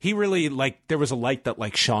 he really, like, there was a light that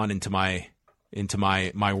like shone into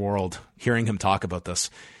my world hearing him talk about this.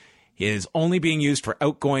 It is only being used for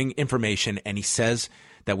outgoing information, and he says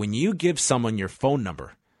that when you give someone your phone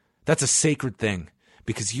number, that's a sacred thing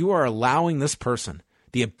because you are allowing this person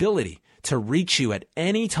the ability to reach you at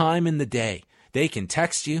any time in the day. They can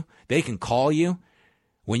text you, they can call you.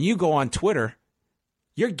 When you go on Twitter,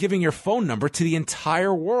 you're giving your phone number to the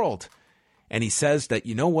entire world. And he says that,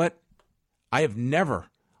 you know what? I have never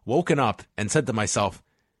woken up and said to myself,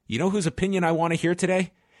 you know whose opinion I want to hear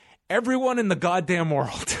today? Everyone in the goddamn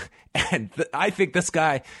world. And I think this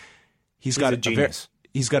guy, he's got a genius.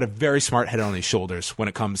 He's got a very smart head on his shoulders when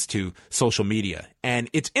it comes to social media. And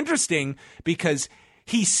it's interesting because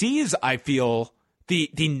he sees, I feel, the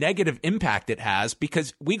negative impact it has,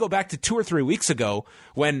 because we go back to 2 or 3 weeks ago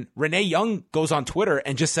when Renee Young goes on Twitter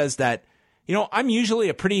and just says that, you know, I'm usually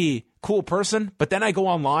a pretty cool person, but then I go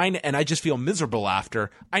online and I just feel miserable after.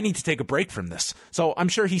 I need to take a break from this. So I'm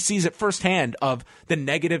sure he sees it firsthand of the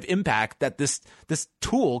negative impact that this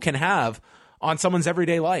tool can have on someone's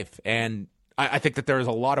everyday life. And I think that there is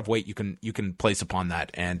a lot of weight you can place upon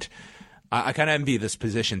that. And I kind of envy this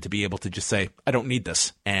position to be able to just say, I don't need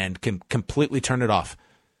this, and can completely turn it off.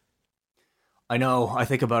 I know. I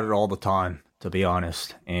think about it all the time, to be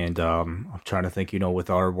honest. And I'm trying to think, you know, with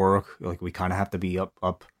our work, like we kind of have to be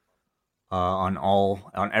up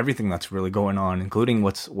on everything that's really going on, including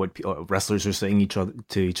what wrestlers are saying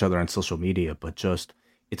to each other on social media. But just,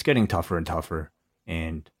 it's getting tougher and tougher.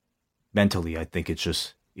 And mentally, I think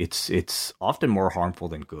it's often more harmful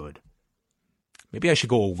than good. Maybe I should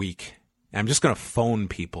go a week. I'm just going to phone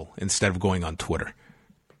people instead of going on Twitter.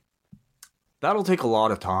 That'll take a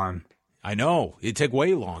lot of time. I know. It'd take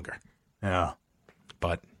way longer. Yeah.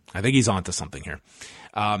 But I think he's onto something here.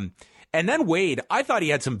 And then Wade, I thought he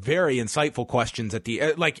had some very insightful questions at the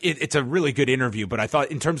it's a really good interview, but I thought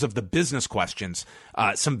in terms of the business questions,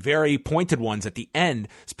 some very pointed ones at the end,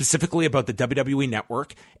 specifically about the WWE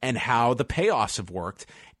Network and how the payoffs have worked.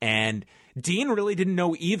 And Dean really didn't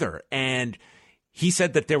know either. And he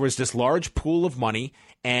said that there was this large pool of money,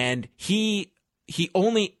 and he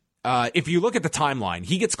only, if you look at the timeline,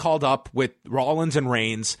 he gets called up with Rollins and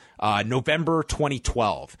Reigns, November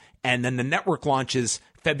 2012, and then the network launches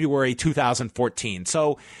February 2014.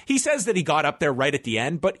 So he says that he got up there right at the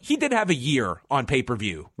end, but he did have a year on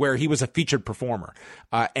pay-per-view where he was a featured performer.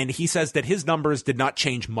 And he says that his numbers did not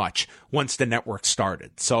change much once the network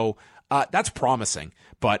started. So that's promising.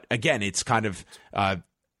 But again, it's kind of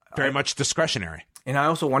very much discretionary. And I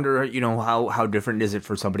also wonder, you know, how different is it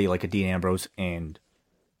for somebody like a Dean Ambrose and,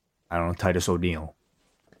 I don't know, Titus O'Neil?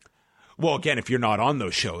 Well, again, if you're not on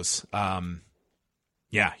those shows,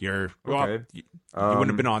 yeah, you're okay. You wouldn't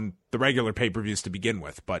have been on the regular pay-per-views to begin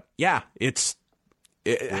with. But yeah,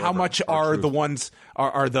 how much are the ones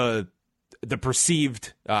are the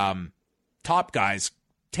perceived top guys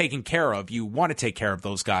taken care of? You want to take care of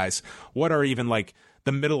those guys. What are even like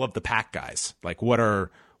the middle of the pack guys? Like what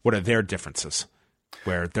are their differences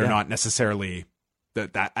where they're not necessarily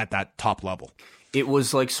at that top level? It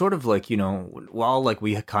was like sort of like, you know, while like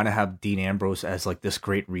we kind of have Dean Ambrose as like this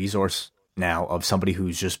great resource now of somebody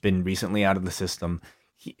who's just been recently out of the system,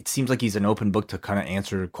 it seems like he's an open book to kind of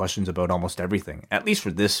answer questions about almost everything, at least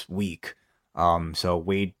for this week. So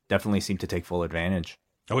Wade definitely seemed to take full advantage.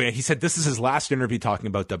 Oh, yeah. He said this is his last interview talking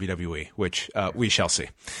about WWE, which we shall see.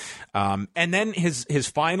 And then his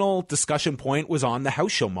final discussion point was on the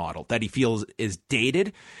house show model that he feels is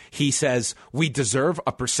dated. He says, we deserve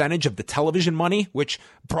a percentage of the television money, which,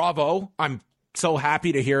 bravo. I'm so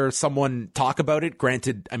happy to hear someone talk about it.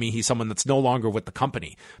 Granted, I mean, he's someone that's no longer with the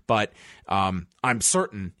company, but I'm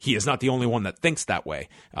certain he is not the only one that thinks that way.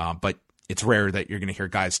 But it's rare that you're going to hear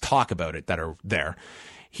guys talk about it that are there.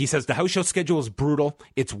 He says the house show schedule is brutal.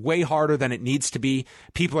 It's way harder than it needs to be.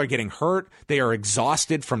 People are getting hurt. They are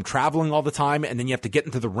exhausted from traveling all the time. And then you have to get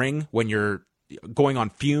into the ring when you're going on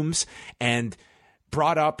fumes. And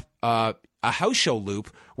brought up a house show loop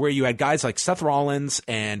where you had guys like Seth Rollins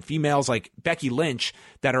and females like Becky Lynch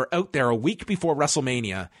that are out there a week before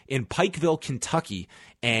WrestleMania in Pikeville, Kentucky,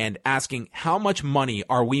 and asking how much money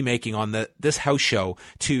are we making on this house show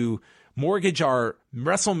to mortgage our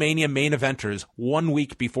WrestleMania main eventers 1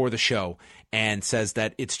 week before the show, and says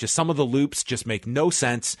that it's just some of the loops just make no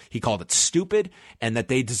sense. He called it stupid and that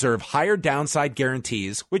they deserve higher downside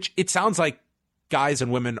guarantees, which it sounds like guys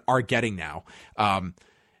and women are getting now.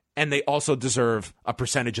 and they also deserve a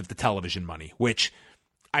percentage of the television money, which,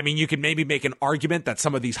 I mean, you can maybe make an argument that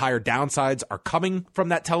some of these higher downsides are coming from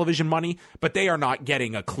that television money, but they are not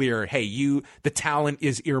getting a clear, hey, the talent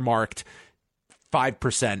is earmarked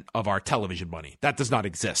 5% of our television money. That does not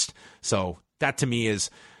exist. So that to me is,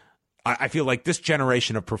 I feel like this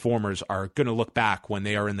generation of performers are going to look back when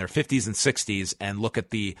they are in their 50s and 60s and look at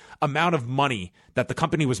the amount of money that the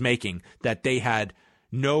company was making that they had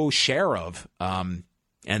no share of.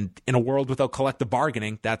 And in a world without collective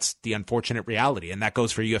bargaining, that's the unfortunate reality. And that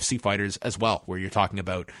goes for UFC fighters as well, where you're talking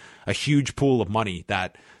about a huge pool of money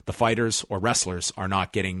that the fighters or wrestlers are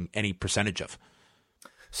not getting any percentage of.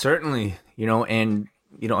 Certainly, and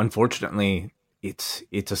unfortunately, it's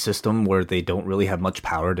a system where they don't really have much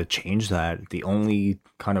power to change that. The only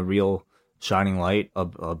kind of real shining light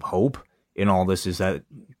of hope in all this is that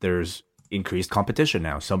there's increased competition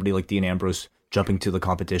now. Somebody like Dean Ambrose jumping to the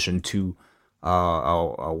competition to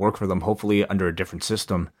work for them, hopefully under a different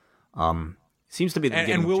system, seems to be the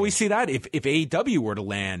beginning. And will we see that if AEW were to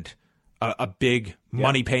land a big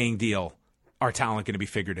money-paying deal? Our talent going to be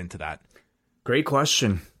figured into that? Great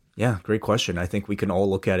question. Yeah, great question. I think we can all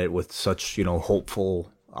look at it with such,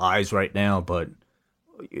 hopeful eyes right now, but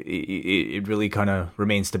it really kind of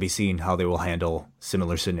remains to be seen how they will handle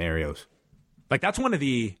similar scenarios. Like, that's one of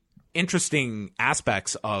the interesting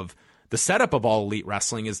aspects of the setup of All Elite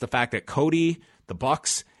Wrestling is the fact that Cody, the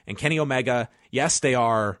Bucks, and Kenny Omega, yes, they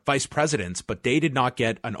are vice presidents, but they did not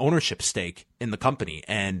get an ownership stake in the company.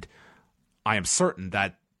 And I am certain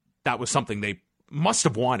that that was something they must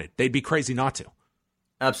have wanted. They'd be crazy not to.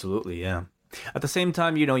 Absolutely, yeah. At the same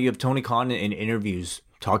time, you have Tony Khan in interviews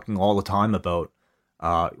talking all the time about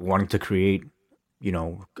wanting to create,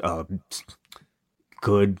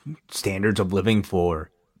 good standards of living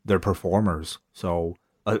for their performers. So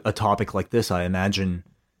a topic like this, I imagine,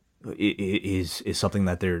 is something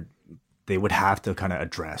that they would have to kind of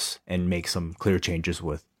address and make some clear changes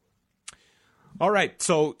with. All right.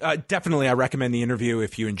 So definitely I recommend the interview.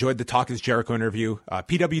 If you enjoyed the Talk is Jericho interview,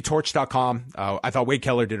 pwtorch.com. I thought Wade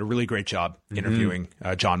Keller did a really great job interviewing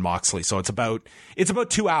Jon Moxley. So it's about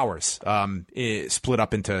 2 hours, split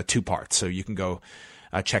up into 2 parts. So you can go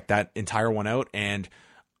check that entire one out. And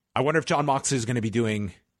I wonder if Jon Moxley is going to be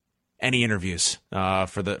doing any interviews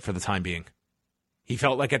for the time being. He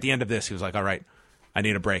felt like at the end of this, he was like, all right, I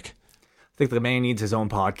need a break. I think the man needs his own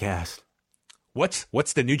podcast.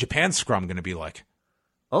 What's the New Japan scrum going to be like?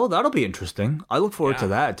 Oh, that'll be interesting. I look forward to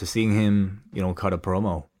that, to seeing him, cut a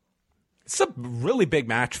promo. It's a really big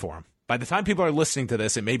match for him. By the time people are listening to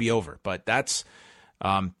this, it may be over, but that's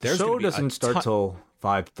the show doesn't start till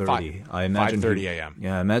 5:30. I imagine 5:30 a.m.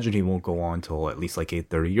 Yeah, I imagine he won't go on till at least like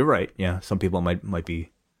 8:30. You're right. Yeah, some people might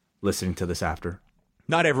be listening to this after.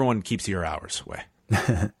 Not everyone keeps your hours away.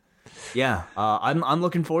 Yeah, I'm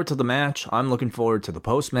looking forward to the match. I'm looking forward to the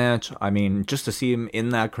post-match. I mean, just to see him in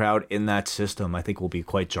that crowd, in that system, I think will be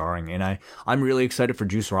quite jarring. And I'm really excited for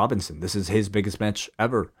Juice Robinson. This is his biggest match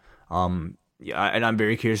ever. And I'm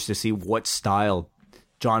very curious to see what style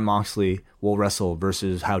Jon Moxley will wrestle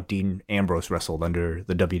versus how Dean Ambrose wrestled under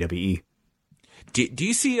the WWE. Do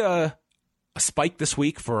you see a spike this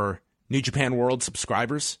week for New Japan World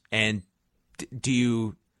subscribers? And do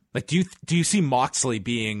you see Moxley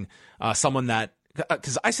being someone that,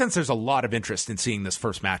 because I sense there's a lot of interest in seeing this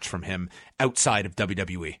first match from him outside of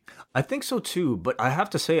WWE. I think so too, but I have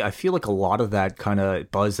to say, I feel like a lot of that kind of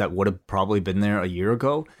buzz that would have probably been there a year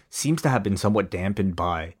ago seems to have been somewhat dampened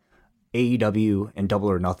by AEW and Double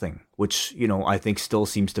or Nothing, which, I think still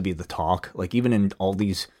seems to be the talk. Like, even in all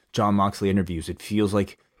these Jon Moxley interviews, it feels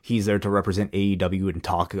like he's there to represent AEW and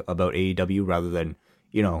talk about AEW rather than,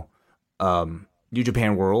 New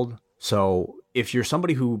Japan World. So if you're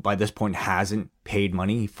somebody who by this point hasn't paid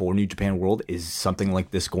money for New Japan World, is something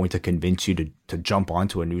like this going to convince you to jump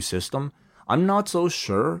onto a new system? I'm not so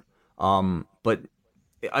sure, but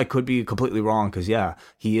I could be completely wrong because, yeah,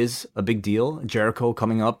 he is a big deal. Jericho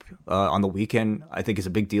coming up on the weekend, I think, is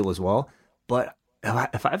a big deal as well. But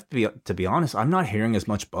if I have to be honest, I'm not hearing as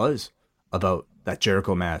much buzz about that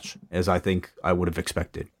Jericho match as I think I would have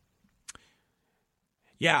expected.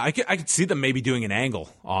 Yeah, I could see them maybe doing an angle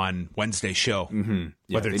on Wednesday's show, Yeah,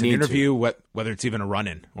 whether it's an interview, whether it's even a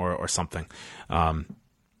run-in or something.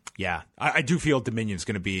 Yeah, I do feel Dominion's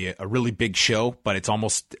going to be a really big show, but it's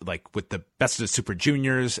almost like with the Best of the Super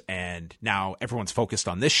Juniors, and now everyone's focused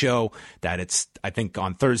on this show, that I think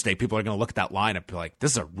on Thursday, people are going to look at that lineup and be like,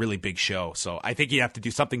 this is a really big show. So I think you have to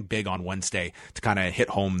do something big on Wednesday to kind of hit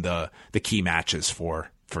home the key matches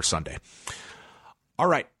for Sunday. All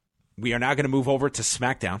right. We are now going to move over to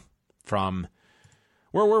SmackDown from,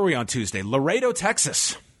 where were we on Tuesday? Laredo,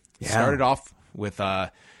 Texas. Yeah. Started off with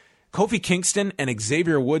Kofi Kingston and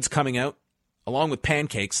Xavier Woods coming out along with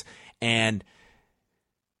pancakes, and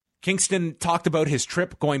Kingston talked about his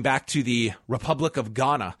trip going back to the Republic of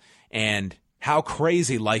Ghana and how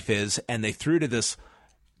crazy life is, and they threw to this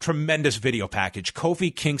tremendous video package.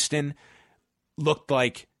 Kofi Kingston looked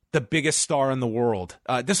like the biggest star in the world.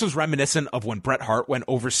 This was reminiscent of when Bret Hart went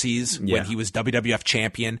overseas when he was WWF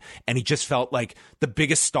champion, and he just felt like the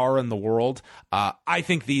biggest star in the world. I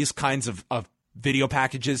think these kinds of video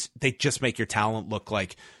packages, they just make your talent look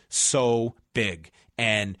like so big.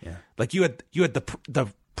 And like you had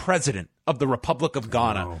the president of the Republic of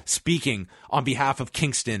Ghana speaking on behalf of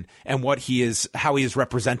Kingston and how he is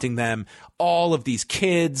representing them, all of these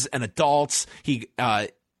kids and adults.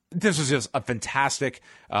 This was just a fantastic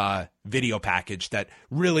video package that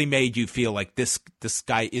really made you feel like this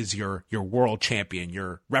guy is your world champion,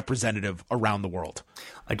 your representative around the world.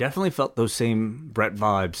 I definitely felt those same Bret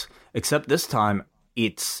vibes, except this time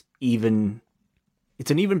it's an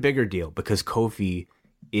even bigger deal because Kofi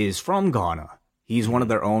is from Ghana. He's one of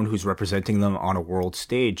their own who's representing them on a world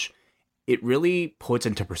stage. It really puts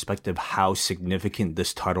into perspective how significant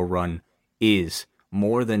this title run is.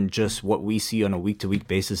 More than just what we see on a week-to-week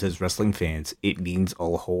basis as wrestling fans, it means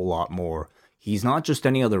a whole lot more. He's not just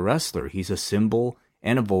any other wrestler. He's a symbol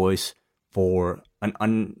and a voice for an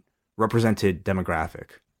unrepresented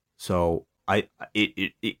demographic. So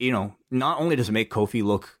not only does it make Kofi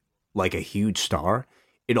look like a huge star,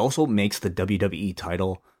 it also makes the WWE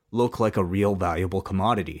title look like a real valuable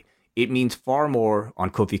commodity. It means far more on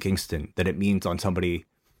Kofi Kingston than it means on somebody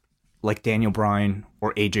like Daniel Bryan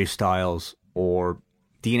or AJ Styles or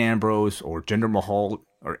Dean Ambrose or Jinder Mahal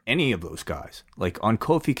or any of those guys. Like on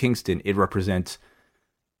Kofi Kingston, it represents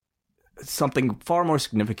something far more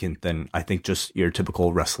significant than I think just your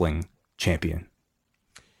typical wrestling champion.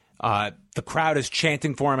 The crowd is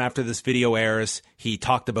chanting for him after this video airs. He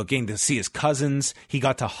talked about getting to see his cousins. He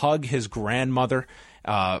got to hug his grandmother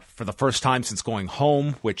for the first time since going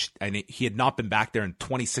home, which he had not been back there in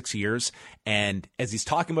 26 years. And as he's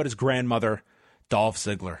talking about his grandmother, Dolph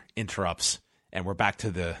Ziggler interrupts, and we're back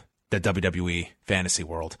to the WWE fantasy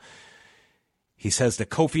world. He says that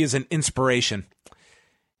Kofi is an inspiration,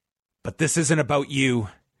 but this isn't about you.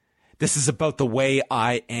 This is about the way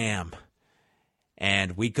I am.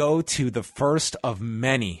 And we go to the first of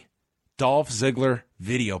many Dolph Ziggler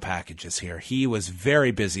video packages here. He was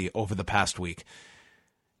very busy over the past week.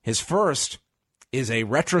 His first is a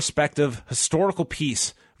retrospective historical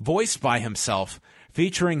piece voiced by himself,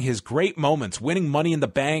 featuring his great moments, winning Money in the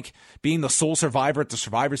Bank, being the sole survivor at the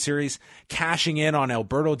Survivor Series, cashing in on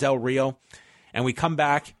Alberto Del Rio. And we come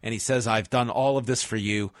back and he says, I've done all of this for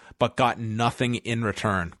you, but got nothing in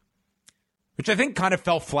return. Which I think kind of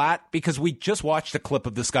fell flat because we just watched a clip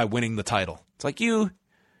of this guy winning the title. It's like you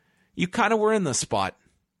kind of were in this spot.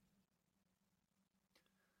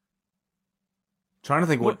 Trying to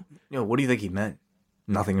think what do you think he meant?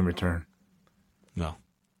 Nothing in return. No.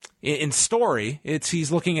 In story,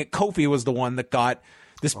 he's looking at Kofi was the one that got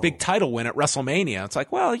this big title win at WrestleMania. It's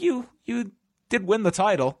like, well, you did win the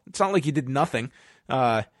title. It's not like you did nothing.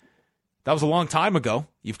 That was a long time ago.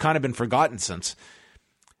 You've kind of been forgotten since.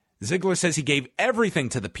 Ziggler says he gave everything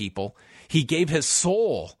to the people. He gave his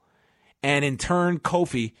soul. And in turn,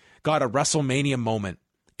 Kofi got a WrestleMania moment.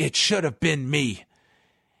 It should have been me.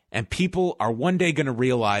 And people are one day going to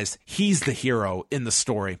realize he's the hero in the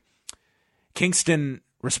story. Kingston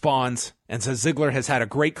responds and says Ziggler has had a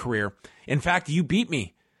great career. In fact, you beat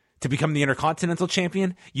me to become the Intercontinental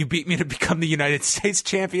Champion. You beat me to become the United States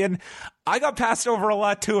Champion. I got passed over a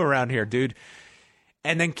lot too around here, dude.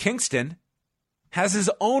 And then Kingston has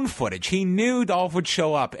his own footage. He knew Dolph would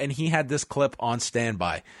show up, and he had this clip on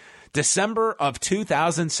standby. December of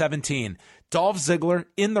 2017, Dolph Ziggler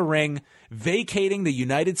in the ring, vacating the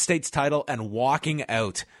United States title and walking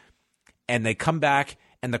out. And they come back,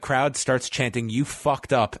 and the crowd starts chanting, "You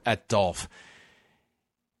fucked up," at Dolph.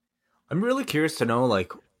 I'm really curious to know,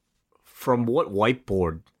 like, from what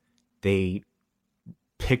whiteboard they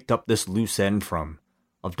picked up this loose end from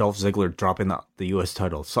of Dolph Ziggler dropping the U.S.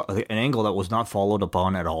 title. So, an angle that was not followed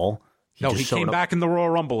upon at all. He came back in the Royal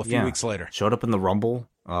Rumble a few weeks later. Showed up in the Rumble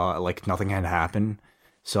like nothing had happened.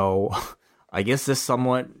 So I guess this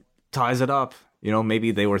somewhat ties it up. You know,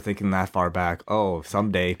 maybe they were thinking that far back. Oh,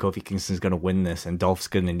 someday Kofi Kingston's going to win this and Dolph's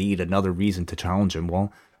going to need another reason to challenge him.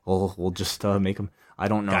 Well, we'll just make him. I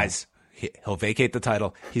don't know. Guys, he'll vacate the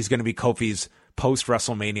title. He's going to be Kofi's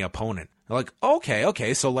post-WrestleMania opponent. They're like,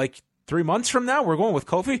 okay. So like 3 months from now, we're going with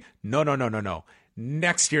Kofi? No.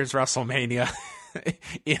 Next year's WrestleMania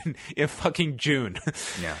in fucking June.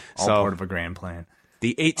 Yeah, all part of a grand plan.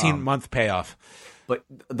 The 18-month payoff. But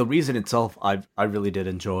the reason itself, I really did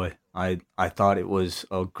enjoy. I thought it was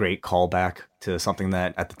a great callback to something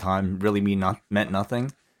that at the time really meant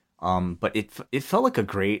nothing. But it felt like a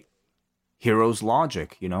great hero's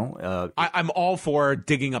logic, you know. I'm all for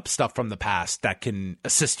digging up stuff from the past that can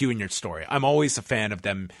assist you in your story. I'm always a fan of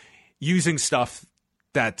them using stuff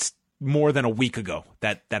that's more than a week ago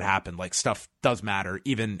that happened. Like, stuff does matter,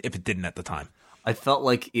 even if it didn't at the time. I felt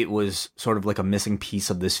like it was sort of like a missing piece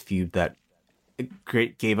of this feud that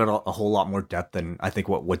gave it a whole lot more depth than I think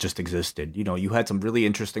what just existed. You know, you had some really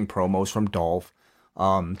interesting promos from Dolph,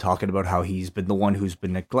 talking about how he's been the one who's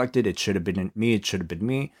been neglected. It should have been me. It should have been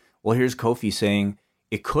me. Well, here's Kofi saying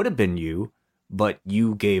it could have been you, but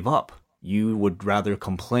you gave up. You would rather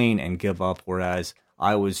complain and give up, whereas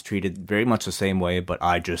I was treated very much the same way, but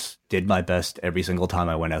I just did my best every single time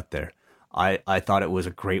I went out there. I thought it was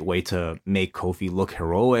a great way to make Kofi look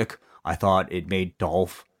heroic. I thought it made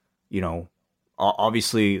Dolph, you know,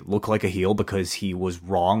 obviously look like a heel because he was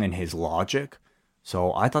wrong in his logic.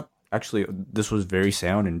 So I thought actually this was very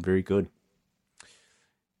sound and very good.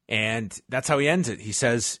 And that's how he ends it. He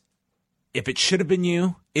says, if it should have been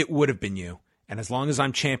you, it would have been you. And as long as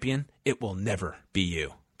I'm champion, it will never be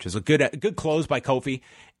you. Which is a good close by Kofi.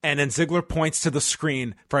 And then Ziggler points to the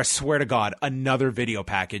screen for, I swear to God, another video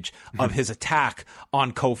package of his attack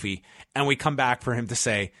on Kofi. And we come back for him to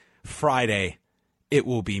say, Friday, it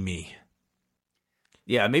will be me.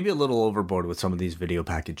 Yeah, maybe a little overboard with some of these video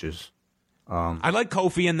packages. I like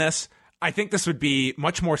Kofi in this. I think this would be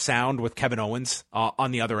much more sound with Kevin Owens on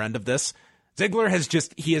the other end of this. Ziggler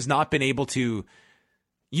he has not been able to,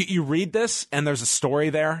 you read this and there's a story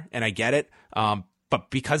there and I get it. But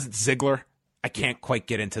because it's Ziggler, I can't quite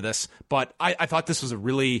get into this. But I thought this was a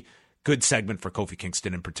really good segment for Kofi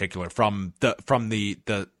Kingston in particular, from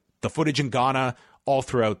the footage in Ghana all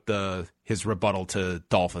throughout his rebuttal to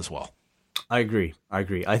Dolph as well. I agree.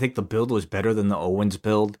 I think the build was better than the Owens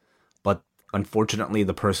build, but unfortunately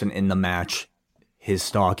the person in the match, his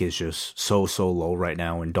stock is just so low right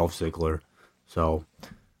now in Dolph Ziggler. So,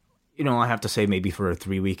 you know, I have to say maybe for a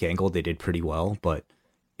 3-week angle they did pretty well, but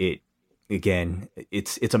it's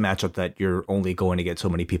a matchup that you're only going to get so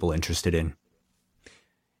many people interested in.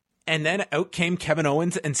 And then out came Kevin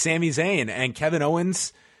Owens and Sami Zayn, and Kevin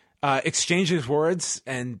Owens exchanged his words,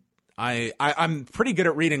 and I'm pretty good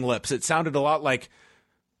at reading lips. It sounded a lot like,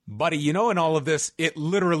 buddy, you know, in all of this, it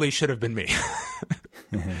literally should have been me.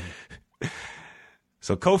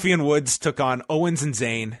 So Kofi and Woods took on Owens and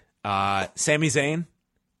Zayn. Sami Zayn,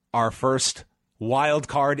 our first wild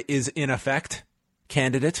card is in effect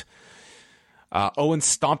candidate. Owens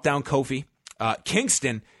stomped down Kofi.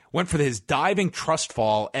 Kingston went for his diving trust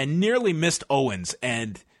fall and nearly missed Owens.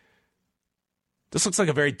 And this looks like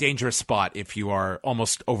a very dangerous spot if you are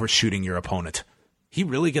almost overshooting your opponent. He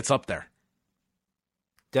really gets up there.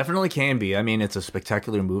 Definitely can be. I mean, it's a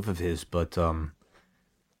spectacular move of his, but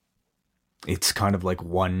it's kind of like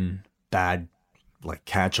one bad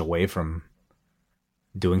catch away from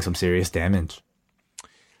doing some serious damage.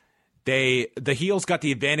 The heels got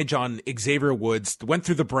the advantage on Xavier Woods, went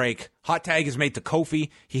through the break. Hot tag is made to Kofi.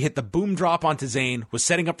 He hit the boom drop onto Zayn, was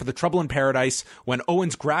setting up for the Trouble in Paradise when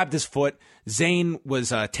Owens grabbed his foot. Zayn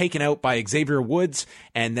was taken out by Xavier Woods,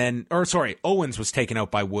 Owens was taken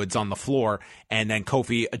out by Woods on the floor, and then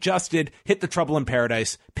Kofi adjusted, hit the Trouble in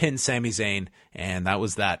Paradise, pinned Sami Zayn, and that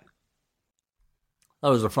was that. That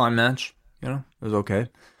was a fun match. You know, it was okay.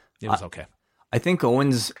 It was okay. I think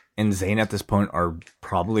Owens and Zayn at this point are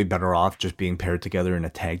probably better off just being paired together in a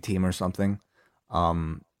tag team or something.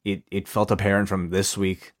 It felt apparent from this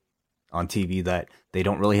week on TV that they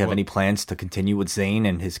don't really have any plans to continue with Zayn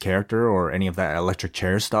and his character or any of that electric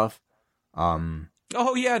chair stuff.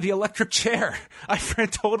 Oh yeah, the electric chair. I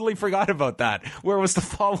totally forgot about that. Where was the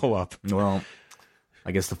follow-up? Well,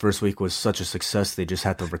 I guess the first week was such a success they just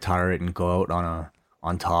had to retire it and go out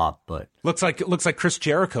on top. But looks like Chris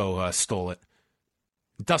Jericho stole it.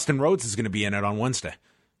 Dustin Rhodes is going to be in it on Wednesday.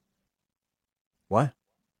 What?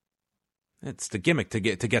 It's the gimmick to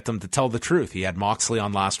get them to tell the truth. He had Moxley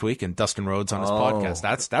on last week and Dustin Rhodes on his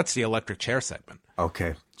podcast. That's the electric chair segment.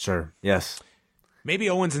 Okay, sure. Yes.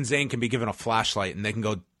 Maybe Owens and Zayn can be given a flashlight and they can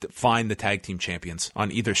go find the tag team champions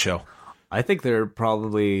on either show. I think they're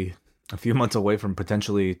probably a few months away from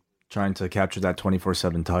potentially trying to capture that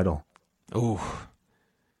 24/7 title. Ooh.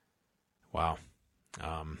 Wow.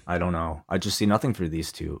 I don't know. I just see nothing for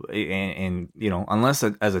these two. And you know, unless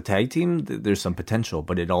as a tag team, there's some potential,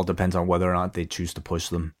 but it all depends on whether or not they choose to push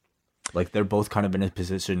them. Like, they're both kind of in a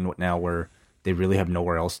position now where they really have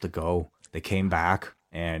nowhere else to go. They came back,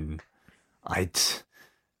 and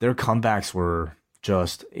their comebacks were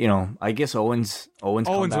just, I guess Owens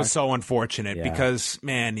Owens was so unfortunate because,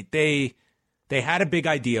 man, they had a big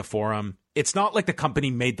idea for him. It's not like the company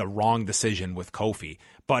made the wrong decision with Kofi,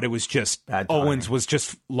 but it was just Owens was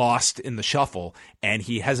just lost in the shuffle, and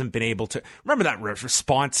he hasn't been able to. Remember that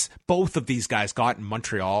response both of these guys got in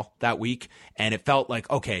Montreal that week, and it felt like,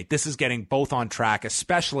 okay, this is getting both on track,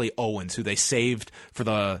 especially Owens, who they saved for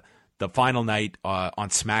the final night on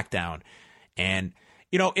SmackDown. And,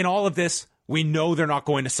 in all of this, we know they're not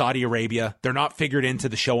going to Saudi Arabia. They're not figured into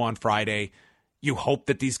the show on Friday. You hope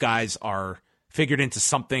that these guys are figured into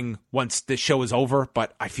something once the show is over,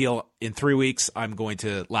 but I feel in 3 weeks I'm going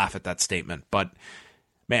to laugh at that statement. But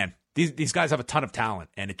man, these guys have a ton of talent,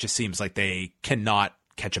 and it just seems like they cannot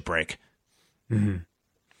catch a break. Mm-hmm.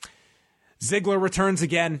 Ziggler returns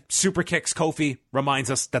again, super kicks Kofi, reminds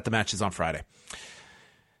us that the match is on Friday.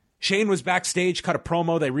 Shane was backstage, cut a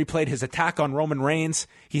promo. They replayed his attack on Roman Reigns.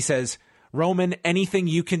 He says, "Roman, anything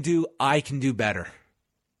you can do, I can do better."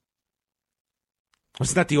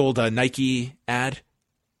 Wasn't that the old Nike ad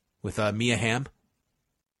with Mia Hamm?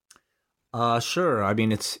 Sure. I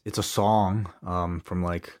mean, it's a song from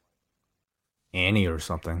like Annie or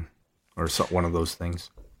something, or one of those things.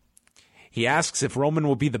 He asks if Roman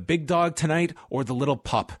will be the big dog tonight or the little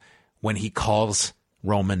pup when he calls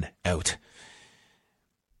Roman out.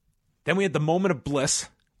 Then we had the moment of bliss.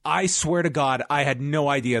 I swear to God, I had no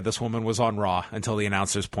idea this woman was on Raw until the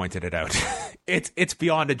announcers pointed it out. It's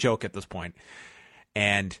beyond a joke at this point.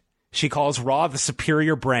 And she calls Raw the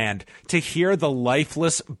superior brand. To hear the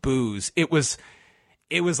lifeless boos, it was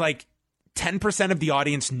like 10% of the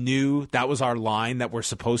audience knew that was our line that we're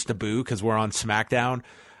supposed to boo because we're on SmackDown,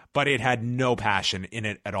 but it had no passion in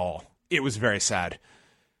it at all. It was very sad.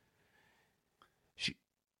 She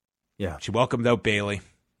welcomed out Bayley.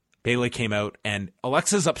 Bayley came out, and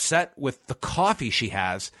Alexa's upset with the coffee she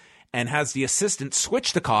has and has the assistant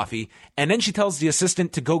switch the coffee, and then she tells the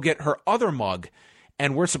assistant to go get her other mug,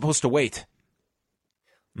 and we're supposed to wait.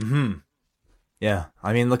 Mm-hmm. Yeah.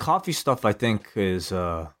 I mean, the coffee stuff, I think, is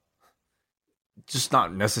just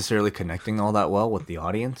not necessarily connecting all that well with the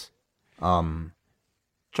audience.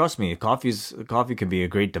 Trust me, coffee can be a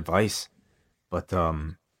great device, but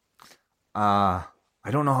I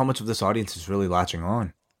don't know how much of this audience is really latching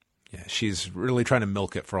on. Yeah, she's really trying to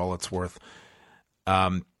milk it for all it's worth.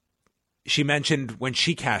 She mentioned when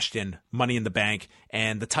she cashed in Money in the Bank,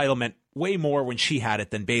 and the title meant way more when she had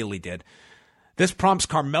it than Bayley did. This prompts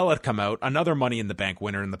Carmella to come out, another Money in the Bank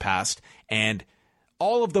winner in the past, and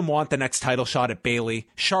all of them want the next title shot at Bayley.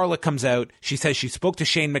 Charlotte comes out. She says she spoke to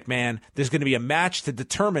Shane McMahon. There's going to be a match to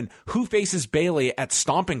determine who faces Bayley at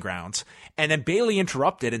Stomping Grounds. And then Bayley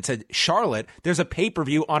interrupted and said, "Charlotte, there's a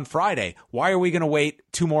pay-per-view on Friday. Why are we going to wait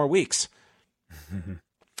 2 more weeks?"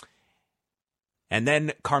 And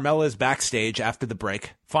then Carmella is backstage after the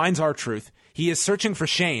break, finds R-Truth. He is searching for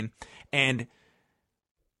Shane, and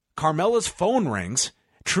Carmella's phone rings.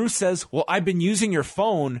 Truth says, "Well, I've been using your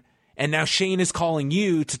phone, and now Shane is calling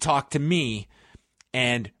you to talk to me."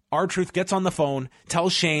 And R-Truth gets on the phone,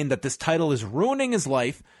 tells Shane that this title is ruining his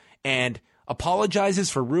life, and apologizes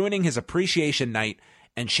for ruining his appreciation night.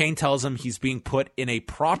 And Shane tells him he's being put in a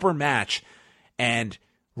proper match, and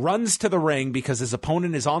runs to the ring because his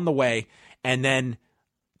opponent is on the way. And then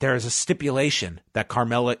there is a stipulation that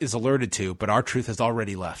Carmella is alerted to, but R-Truth has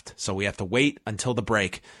already left. So we have to wait until the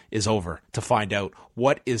break is over to find out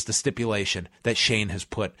what is the stipulation that Shane has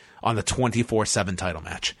put on the 24/7 title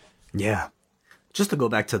match. Yeah. Just to go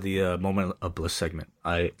back to the moment of bliss segment.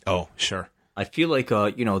 Sure. I feel like,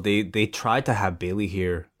 they tried to have Bayley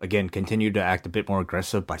here, again, continue to act a bit more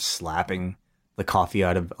aggressive by slapping the coffee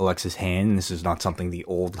out of Alexa's hand. This is not something the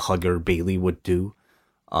old hugger Bayley would do.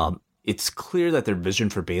 It's clear that their vision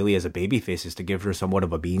for Bayley as a babyface is to give her somewhat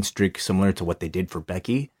of a mean streak, similar to what they did for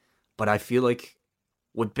Becky. But I feel like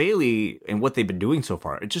with Bayley and what they've been doing so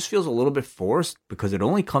far, it just feels a little bit forced because it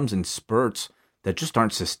only comes in spurts that just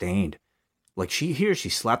aren't sustained. Like she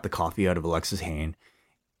slapped the coffee out of Alexa's hand.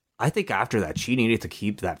 I think after that, she needed to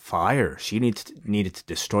keep that fire. She needed to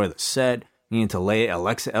destroy the set, needed to lay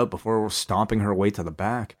Alexa out before stomping her way to the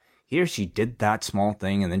back. Here, she did that small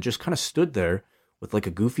thing and then just kind of stood there with like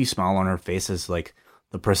a goofy smile on her face as like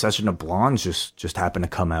the procession of blondes just happened to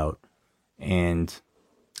come out. And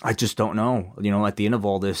I just don't know. At the end of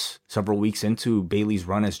all this, several weeks into Bayley's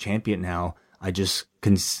run as champion now, I just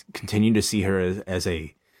continue to see her as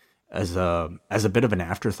a bit of an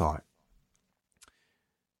afterthought.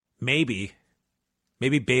 Maybe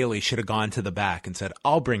Bayley should have gone to the back and said,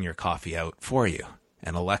 "I'll bring your coffee out for you."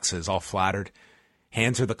 And Alexa is all flattered,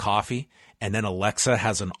 hands her the coffee, and then Alexa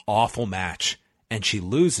has an awful match. And she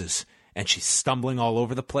loses, and she's stumbling all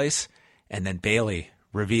over the place. And then Bailey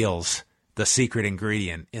reveals the secret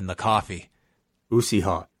ingredient in the coffee.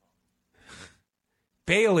 Uchiha.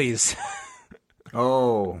 Bailey's.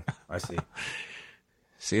 Oh, I see.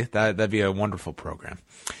 See, that'd be a wonderful program.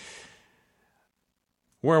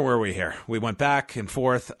 Where were we here? We went back and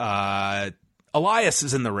forth. Elias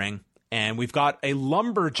is in the ring, and we've got a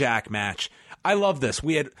lumberjack match. I love this.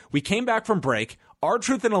 We came back from break.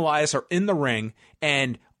 R-Truth and Elias are in the ring,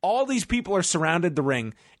 and all these people are surrounded the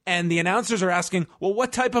ring, and the announcers are asking, well,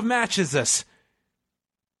 what type of match is this?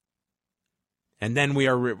 And then we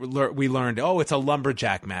learned, oh, it's a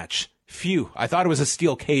lumberjack match. Phew, I thought it was a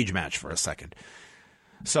steel cage match for a second.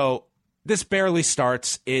 So this barely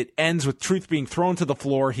starts. It ends with Truth being thrown to the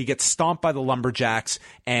floor. He gets stomped by the lumberjacks,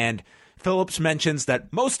 and Phillips mentions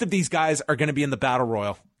that most of these guys are going to be in the Battle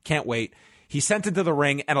Royal. Can't wait. He's sent into the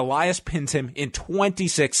ring, and Elias pins him in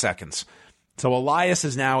 26 seconds. So Elias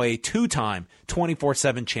is now a 2-time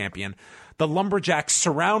 24/7 champion. The lumberjacks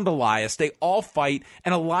surround Elias. They all fight,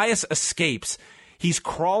 and Elias escapes. He's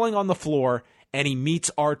crawling on the floor, and he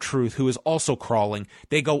meets R-Truth, who is also crawling.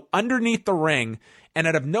 They go underneath the ring, and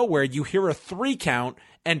out of nowhere, you hear a 3 count,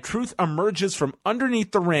 and Truth emerges from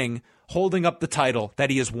underneath the ring, holding up the title that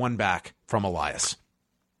he has won back from Elias.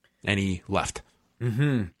 And he left.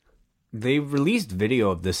 Mm-hmm. They released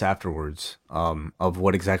video of this afterwards, of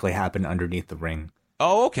what exactly happened underneath the ring.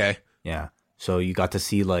 Oh, okay. Yeah. So you got to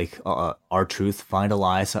see, like, R-Truth find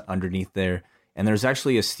Elias underneath there, and there's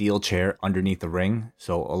actually a steel chair underneath the ring.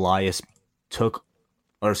 So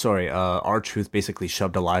R-Truth basically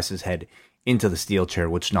shoved Elias's head into the steel chair,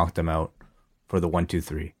 which knocked him out for the 1, 2,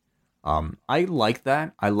 3. I like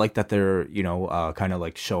that. I like that they're, kind of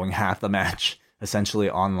like showing half the match essentially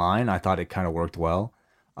online. I thought it kind of worked well.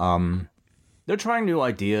 They're trying new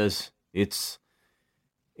ideas. It's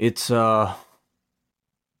just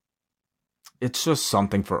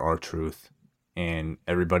something for R-Truth and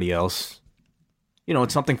everybody else.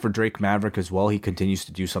 It's something for Drake Maverick as well. He continues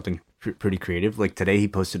to do something pretty creative. Like today, he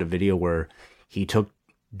posted a video where he took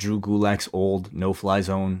Drew Gulak's old no-fly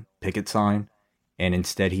zone picket sign, and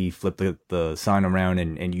instead he flipped the sign around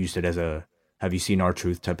and used it as a "Have you seen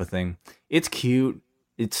R-Truth" type of thing. It's cute.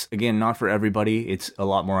 It's, again, not for everybody. It's a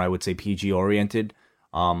lot more, I would say, PG oriented.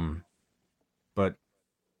 But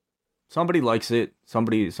somebody likes it.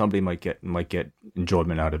 Somebody might get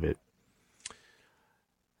enjoyment out of it.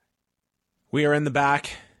 We are in the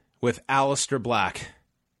back with Aleister Black.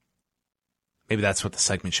 Maybe that's what the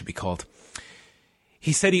segment should be called.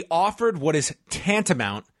 He said he offered what is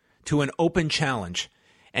tantamount to an open challenge,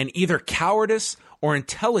 and either cowardice or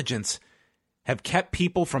intelligence have kept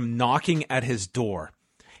people from knocking at his door.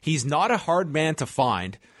 He's not a hard man to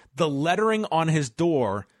find. The lettering on his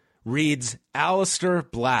door reads Aleister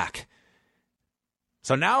Black.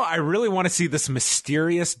 So now I really want to see this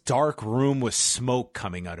mysterious dark room with smoke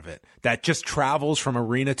coming out of it that just travels from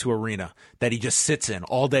arena to arena, that he just sits in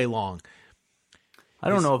all day long. I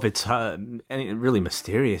don't know if it's really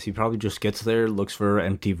mysterious. He probably just gets there, looks for an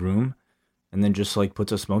empty room, and then just like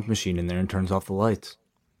puts a smoke machine in there and turns off the lights.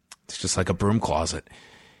 It's just like a broom closet.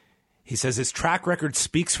 He says his track record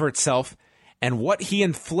speaks for itself, and what he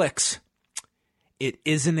inflicts, it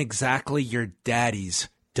isn't exactly your daddy's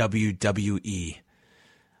WWE.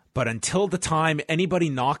 But until the time anybody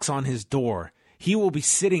knocks on his door, he will be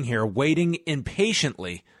sitting here waiting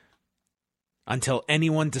impatiently until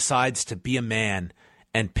anyone decides to be a man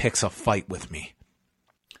and picks a fight with me.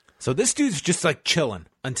 So this dude's just like chilling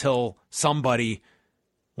until somebody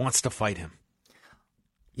wants to fight him.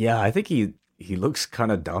 Yeah, I think he looks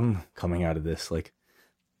kind of dumb coming out of this. Like,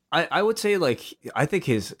 I would say, like, I think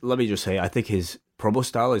his promo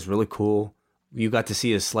style is really cool. You got to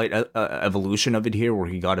see a slight evolution of it here where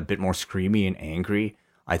he got a bit more screamy and angry.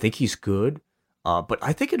 I think he's good. But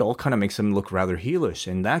I think it all kind of makes him look rather heelish,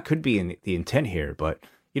 and that could be the intent here. But,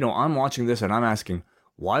 I'm watching this and I'm asking,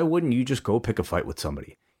 why wouldn't you just go pick a fight with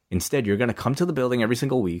somebody? Instead, you're going to come to the building every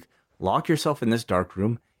single week, lock yourself in this dark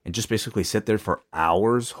room, and just basically sit there for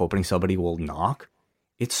hours hoping somebody will knock.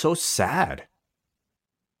 It's so sad.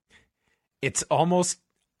 I almost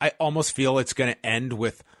feel it's going to end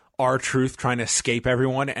with R-Truth trying to escape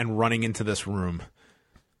everyone and running into this room.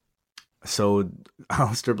 So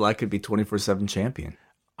Aleister Black could be 24/7 champion.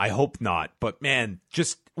 I hope not. But man,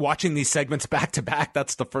 just watching these segments back to back,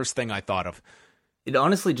 that's the first thing I thought of. It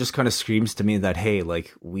honestly just kind of screams to me that, hey,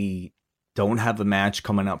 like, we don't have a match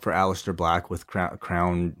coming up for Aleister Black with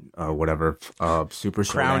Super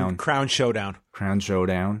Showdown. Crown Showdown. Crown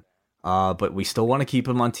Showdown. But we still want to keep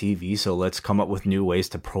him on TV, so let's come up with new ways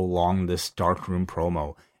to prolong this darkroom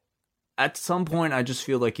promo. At some point, I just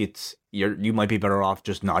feel like you might be better off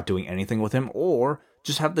just not doing anything with him, or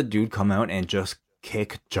just have the dude come out and just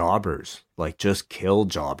kick jobbers, like just kill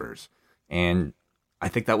jobbers. And I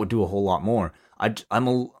think that would do a whole lot more.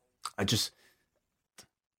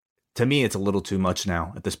 To me, it's a little too much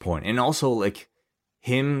now at this point. And also, like,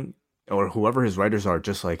 him or whoever his writers are,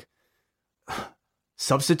 just like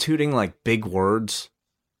substituting like big words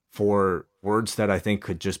for words that I think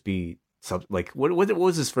could just be what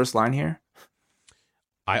was his first line here?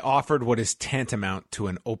 I offered what is tantamount to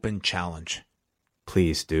an open challenge.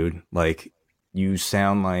 Please, dude. Like, you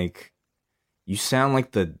sound like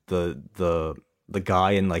the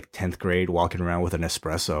guy in like 10th grade walking around with an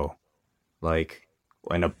espresso, like,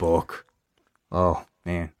 in a book. Oh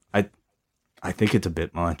man, I think it's a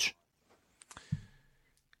bit much.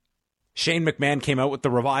 Shane McMahon came out with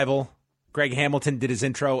the Revival. Greg Hamilton did his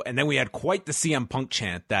intro, and then we had quite the CM Punk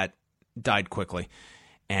chant that died quickly.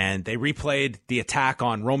 And they replayed the attack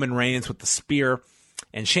on Roman Reigns with the spear.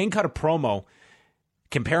 And Shane cut a promo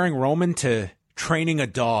comparing Roman to training a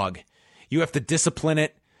dog. You have to discipline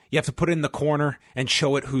it. You have to put it in the corner and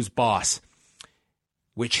show it who's boss,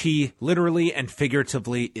 which he literally and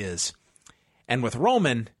figuratively is. And with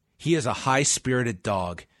Roman, he is a high-spirited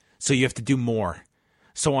dog, so you have to do more.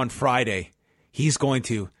 So on Friday, he's going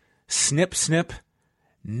to snip,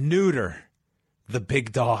 neuter the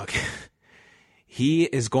big dog. He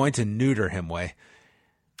is going to neuter him, Way.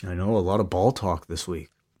 I know, a lot of ball talk this week.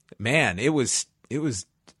 Man,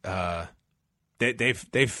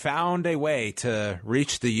 they've found a way to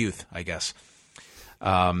reach the youth, I guess.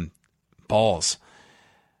 Balls.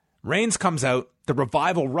 Reigns comes out. The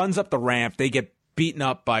Revival runs up the ramp. They get beaten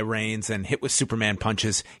up by Reigns and hit with Superman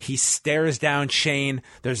punches. He stares down Shane.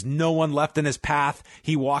 There's no one left in his path.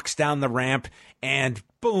 He walks down the ramp and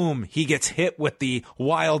boom, he gets hit with the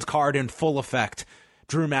wild card in full effect.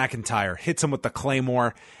 Drew McIntyre hits him with the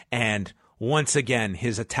Claymore, and once again,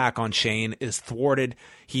 his attack on Shane is thwarted.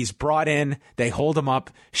 He's brought in. They hold him up.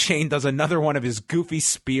 Shane does another one of his goofy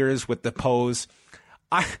spears with the pose.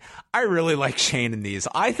 I really like Shane in these.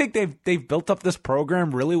 I think they've built up this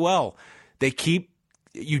program really well.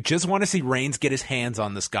 You just want to see Reigns get his hands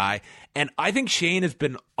on this guy. And I think Shane has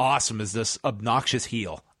been awesome as this obnoxious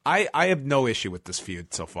heel. I have no issue with this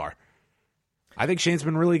feud so far. I think Shane's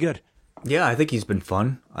been really good. Yeah, I think he's been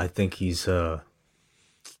fun. I think he's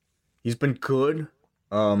been good.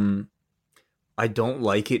 I don't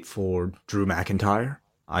like it for Drew McIntyre.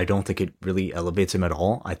 I don't think it really elevates him at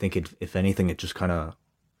all. I think if anything, it just kind of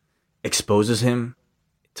exposes him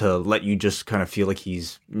to let you just kind of feel like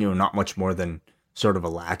he's, not much more than sort of a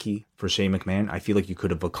lackey for Shane McMahon. I feel like you could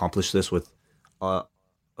have accomplished this with a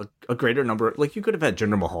greater number. Like, you could have had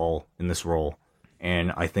Jinder Mahal in this role,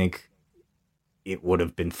 and I think it would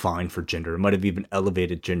have been fine for Jinder. It might have even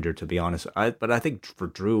elevated Jinder, to be honest. But I think for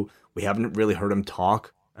Drew, we haven't really heard him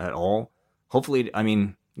talk at all. Hopefully, I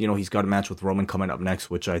mean, he's got a match with Roman coming up next,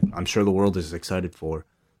 which I'm sure the world is excited for.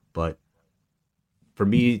 But for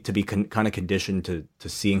me to be kind of conditioned to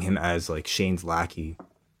seeing him as like Shane's lackey,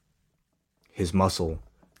 his muscle,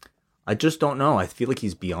 I just don't know. I feel like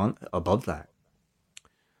he's above that.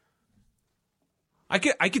 I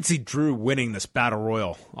could see Drew winning this battle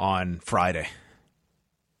royal on Friday.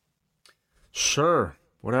 Sure,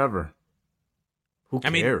 whatever. Who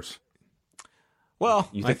cares? Well,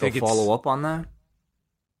 you think they'll follow up on that?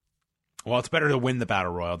 Well, it's better to win the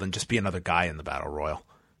battle royal than just be another guy in the battle royal.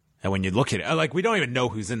 And when you look at it, like, we don't even know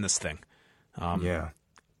who's in this thing. Yeah.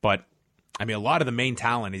 But, I mean, a lot of the main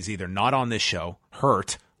talent is either not on this show,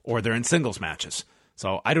 hurt, or they're in singles matches.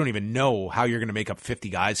 So I don't even know how you're going to make up 50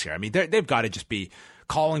 guys here. I mean, they've got to just be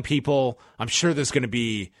calling people. I'm sure there's going to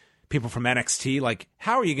be people from NXT. Like,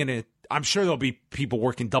 how are you going to... I'm sure there'll be people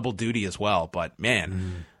working double duty as well. But,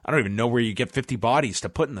 man, I don't even know where you get 50 bodies to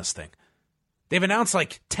put in this thing. They've announced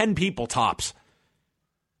like 10 people tops.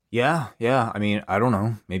 Yeah. I mean, I don't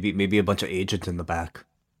know. Maybe a bunch of agents in the back.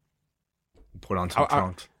 Put on some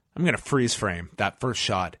trunks. I'm going to freeze frame that first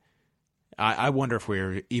shot. I wonder if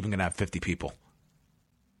we're even going to have 50 people.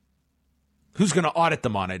 Who's going to audit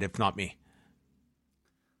them on it if not me?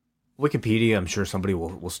 Wikipedia, I'm sure somebody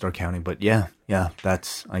will start counting. But yeah,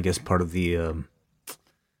 that's, I guess, part of the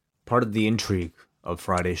intrigue of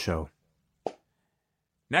Friday's show.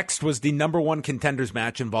 Next was the number one contenders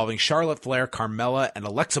match involving Charlotte Flair, Carmella, and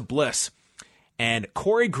Alexa Bliss. And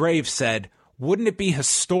Corey Graves said, wouldn't it be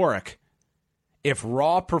historic if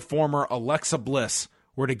Raw performer Alexa Bliss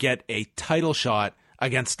were to get a title shot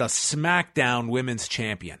against a SmackDown Women's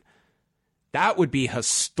Champion? That would be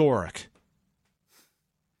historic.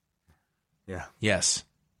 Yeah. Yes.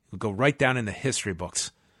 We'll go right down in the history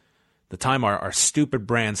books. The time our stupid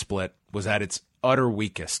brand split was at its utter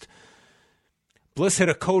weakest. Bliss hit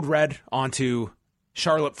a code red onto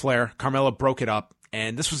Charlotte Flair. Carmella broke it up,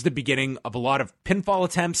 and this was the beginning of a lot of pinfall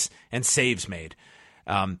attempts and saves made.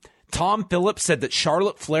 Tom Phillips said that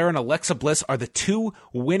Charlotte Flair and Alexa Bliss are the two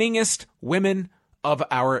winningest women of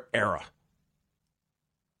our era.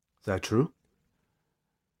 Is that true?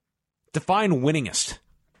 Define winningest.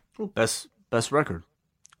 Best record.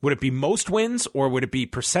 Would it be most wins or would it be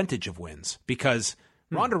percentage of wins? Because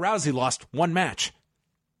Ronda Rousey lost one match.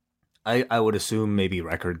 I would assume maybe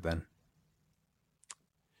record then.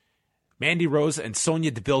 Mandy Rose and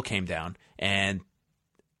Sonya Deville came down, and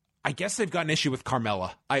I guess they've got an issue with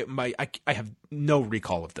Carmella. I have no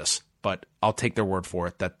recall of this, but I'll take their word for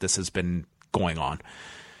it that this has been going on.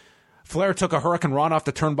 Flair took a Hurricane Run off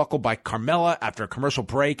the turnbuckle by Carmella after a commercial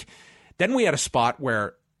break. Then we had a spot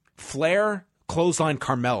where Flair clotheslined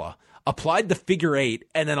Carmella, applied the figure eight,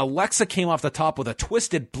 and then Alexa came off the top with a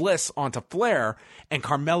twisted Bliss onto Flair, and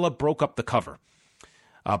Carmella broke up the cover.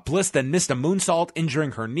 Bliss then missed a moonsault,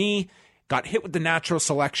 injuring her knee, got hit with the natural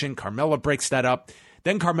selection. Carmella breaks that up.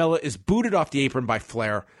 Then Carmella is booted off the apron by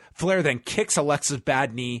Flair. Flair then kicks Alexa's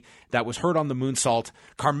bad knee that was hurt on the moonsault.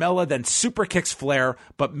 Carmella then super kicks Flair,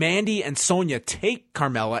 but Mandy and Sonya take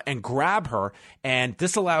Carmella and grab her, and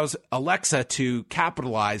this allows Alexa to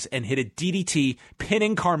capitalize and hit a DDT,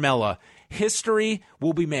 pinning Carmella. History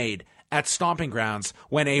will be made at Stomping Grounds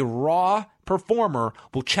when a Raw performer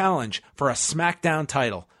will challenge for a SmackDown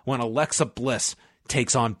title when Alexa Bliss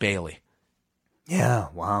takes on Bayley. Yeah,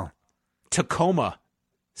 wow. Tacoma.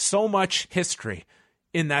 So much history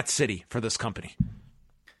in that city for this company.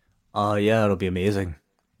 Yeah, it'll be amazing.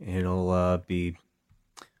 It'll be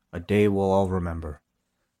a day we'll all remember.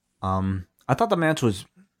 I thought the match was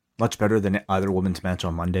much better than either women's match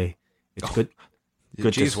on Monday. It's good.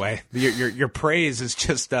 Jeez, Way. Your praise is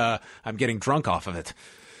just I'm getting drunk off of it.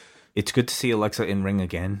 It's good to see Alexa in ring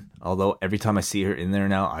again. Although every time I see her in there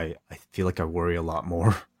now, I feel like I worry a lot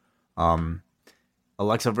more.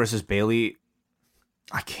 Alexa versus Bayley.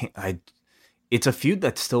 It's a feud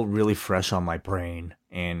that's still really fresh on my brain,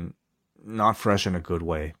 and not fresh in a good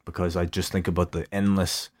way, because I just think about the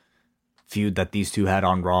endless feud that these two had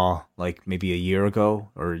on Raw, like maybe a year ago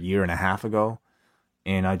or a year and a half ago,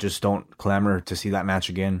 and I just don't clamor to see that match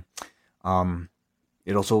again.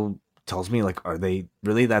 It also tells me, like, are they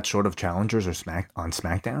really that short of challengers or on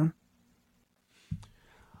SmackDown?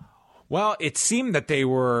 Well, it seemed that they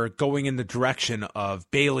were going in the direction of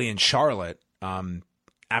Bayley and Charlotte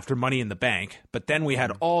after Money in the Bank, but then we had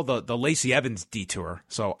all the Lacey Evans detour,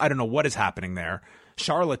 so I don't know what is happening there.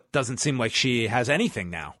 Charlotte doesn't seem like she has anything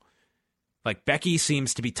now. Like, Becky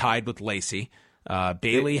seems to be tied with Lacey.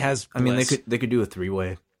 Bayley has Bliss. I mean, they could do a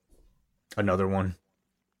three-way. Another one.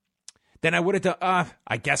 Then I would have done,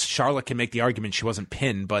 I guess Charlotte can make the argument she wasn't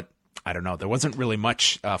pinned, but I don't know. There wasn't really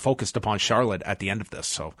much focused upon Charlotte at the end of this,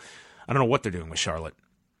 so I don't know what they're doing with Charlotte.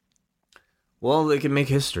 Well, they can make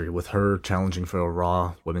history with her challenging for a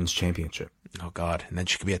Raw Women's Championship. Oh, God. And then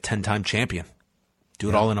she could be a 10-time champion. Do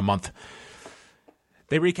it all in a month.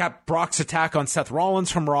 They recap Brock's attack on Seth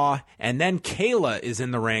Rollins from Raw, and then Kayla is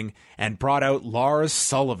in the ring and brought out Lars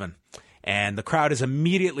Sullivan. And the crowd is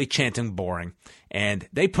immediately chanting boring. And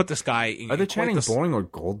they put this guy in... Are they chanting boring or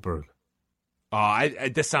Goldberg?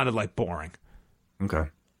 This sounded like boring. Okay.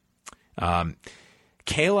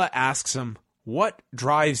 Kayla asks him, what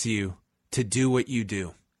drives you to do what you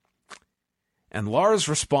do? And Lars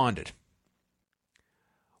responded,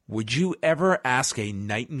 would you ever ask a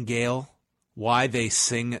nightingale why they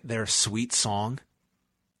sing their sweet song?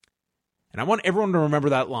 And I want everyone to remember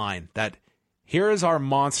that line, that here is our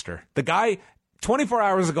monster. The guy, 24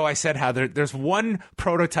 hours ago, I said how there's one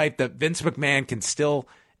prototype that Vince McMahon can still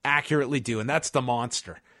accurately do, and that's the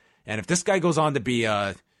monster. And if this guy goes on to be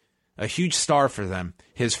a huge star for them,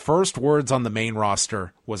 his first words on the main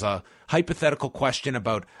roster was a hypothetical question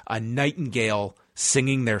about a nightingale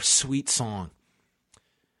singing their sweet song.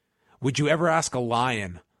 Would you ever ask a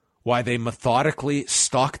lion why they methodically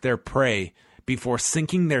stalk their prey before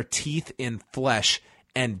sinking their teeth in flesh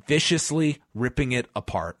and viciously ripping it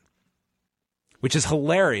apart? Which is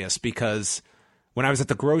hilarious, because when I was at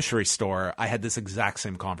the grocery store, I had this exact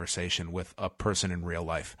same conversation with a person in real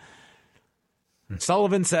life.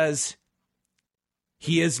 Sullivan says,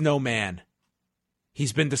 he is no man.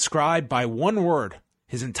 He's been described by one word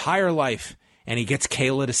his entire life, and he gets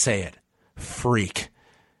Kayla to say it. Freak.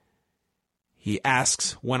 He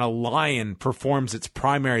asks, when a lion performs its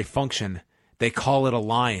primary function, they call it a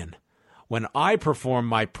lion. When I perform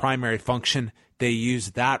my primary function, they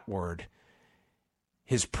use that word.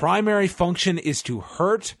 His primary function is to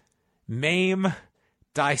hurt, maim,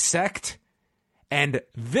 dissect, and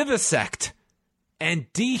vivisect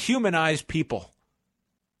and dehumanize people.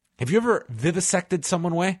 Have you ever vivisected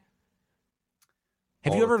someone, Way?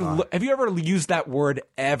 Have you ever used that word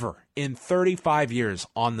ever in 35 years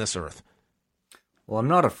on this earth? Well, I'm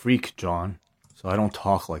not a freak, John, so I don't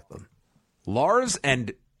talk like them. Lars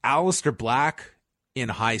and Alistair Black in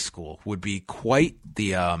high school would be quite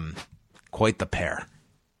the pair.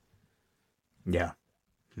 Yeah.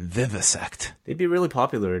 Vivisect. They'd be really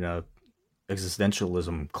popular in a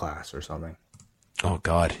existentialism class or something. Oh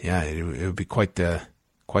God, yeah, it would be quite the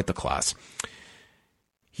class.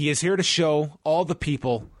 He is here to show all the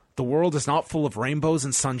people the world is not full of rainbows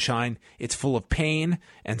and sunshine. It's full of pain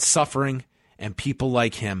and suffering and people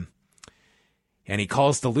like him. And he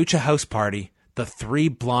calls the Lucha House Party the Three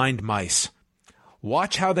Blind Mice.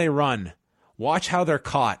 Watch how they run. Watch how they're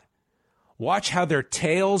caught. Watch how their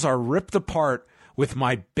tails are ripped apart with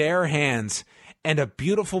my bare hands, and a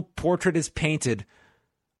beautiful portrait is painted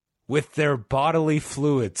with their bodily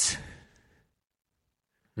fluids.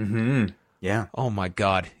 Mm-hmm. Yeah. Oh my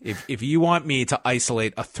God. If you want me to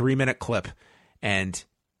isolate a 3-minute clip and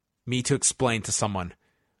me to explain to someone,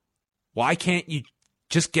 why can't you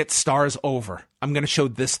just get Stars over? I'm going to show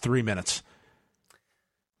this 3 minutes.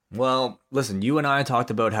 Well, listen, you and I talked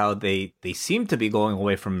about how they seem to be going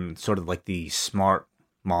away from sort of like the smart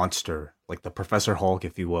monster, like the Professor Hulk,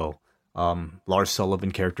 if you will, Lars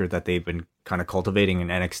Sullivan character that they've been kind of cultivating in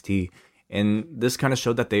NXT. And this kind of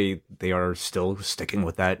showed that they are still sticking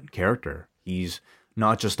with that character. He's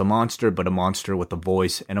not just a monster, but a monster with a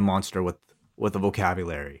voice and a monster with a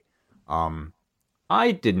vocabulary.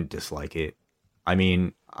 I didn't dislike it. I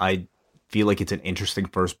mean, I feel like it's an interesting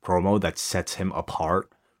first promo that sets him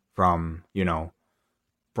apart from,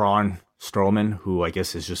 Braun Strowman, who I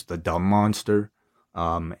guess is just a dumb monster.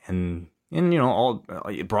 And all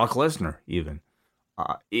Brock Lesnar even.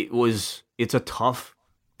 It's a tough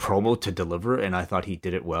promo to deliver, and I thought he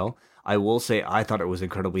did it well. I will say I thought it was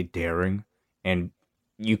incredibly daring, and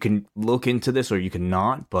you can look into this or you can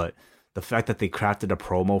not, but the fact that they crafted a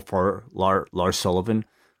promo for Lars Sullivan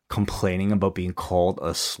complaining about being called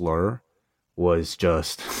a slur was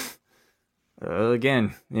just,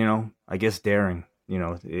 again, I guess daring,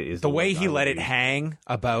 is the way he let it hang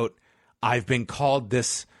about, I've been called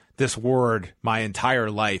this word my entire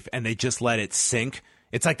life, and they just let it sink.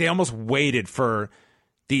 It's like they almost waited for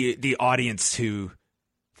the audience to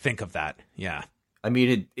think of that. Yeah. I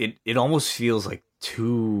mean, it almost feels like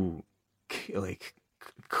too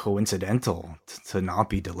coincidental to not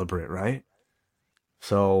be deliberate, right?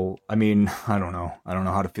 So, I mean, I don't know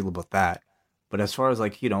how to feel about that. But as far as I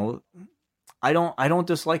don't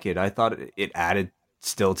dislike it. I thought it added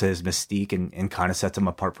still to his mystique and kind of sets him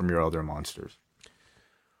apart from your other monsters.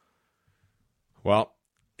 Well,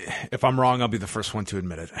 if I'm wrong, I'll be the first one to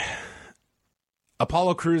admit it.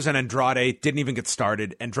 Apollo Crews and Andrade didn't even get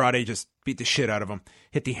started. Andrade just beat the shit out of him.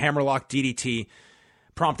 Hit the hammerlock DDT,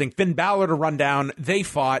 prompting Finn Balor to run down. They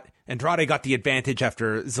fought. Andrade got the advantage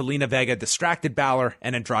after Zelina Vega distracted Balor,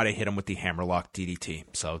 and Andrade hit him with the hammerlock DDT.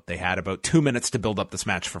 So they had about 2 minutes to build up this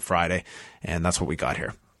match for Friday, and that's what we got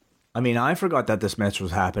here. I mean, I forgot that this match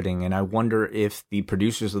was happening, and I wonder if the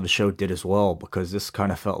producers of the show did as well, because this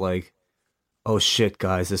kind of felt like, oh shit,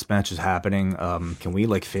 guys, this match is happening. Can we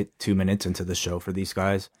fit 2 minutes into the show for these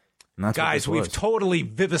guys? And that's guys, we've totally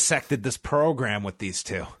vivisected this program with these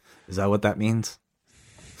two. Is that what that means?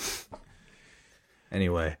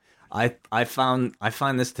 Anyway, I find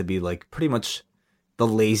this to be pretty much the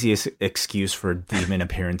laziest excuse for a demon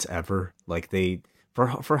appearance ever.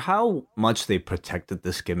 For how much they protected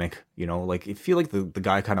this gimmick, I feel like the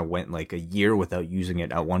guy kind of went a year without using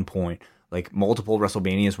it at one point. Multiple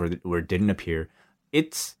WrestleManias where it didn't appear.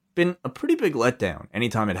 It's been a pretty big letdown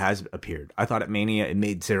anytime it has appeared. I thought at Mania it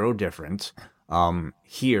made zero difference.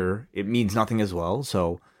 Here, it means nothing as well.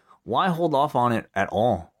 So why hold off on it at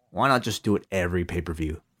all? Why not just do it every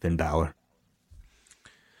pay-per-view, Finn Balor?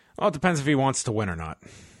 Well, it depends if he wants to win or not.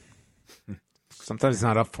 Sometimes he's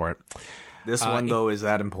not up for it. This one, though, is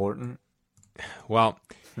that important? Well,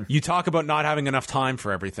 you talk about not having enough time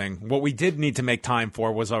for everything. What we did need to make time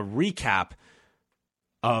for was a recap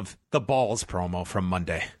of the Balls promo from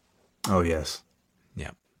Monday. Oh, yes.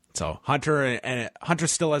 Yeah. So Hunter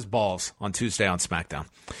still has balls on Tuesday on SmackDown.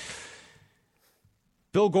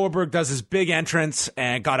 Bill Goldberg does his big entrance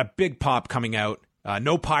and got a big pop coming out.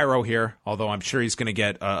 No pyro here, although I'm sure he's going to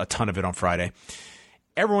get a ton of it on Friday.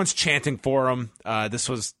 Everyone's chanting for him. This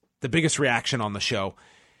was the biggest reaction on the show.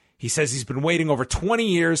 He says he's been waiting over 20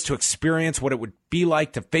 years to experience what it would be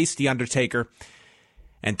like to face The Undertaker.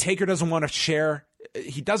 And Taker doesn't want to share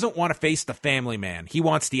he doesn't want to face the family man. He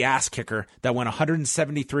wants the ass kicker that went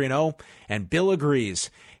 173-0, and Bill agrees.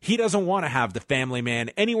 He doesn't want to have the family man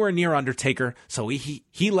anywhere near Undertaker, so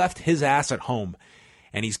he left his ass at home.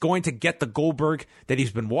 And he's going to get the Goldberg that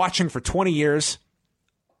he's been watching for 20 years,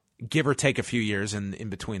 give or take a few years in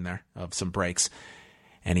between there of some breaks.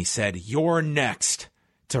 And he said, "You're next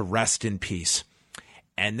to rest in peace."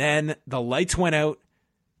 And then the lights went out,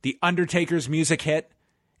 the Undertaker's music hit,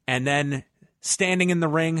 and then standing in the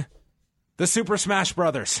ring, the Super Smash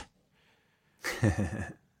Brothers.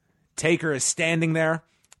 Taker is standing there.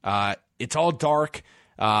 It's all dark,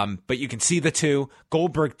 but you can see the two.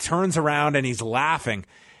 Goldberg turns around and he's laughing,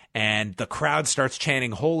 and the crowd starts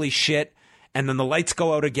chanting, "Holy shit." And then the lights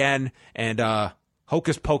go out again, and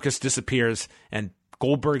Hocus Pocus disappears, and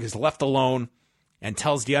Goldberg is left alone and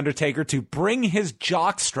tells The Undertaker to bring his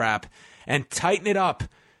jockstrap and tighten it up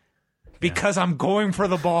because I'm going for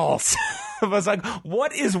the balls. I was like,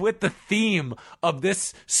 what is with the theme of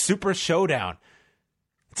this Super Showdown?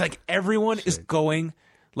 It's like everyone is going,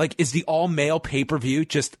 like, is the all-male pay-per-view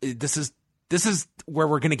just, this is where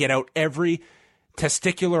we're going to get out every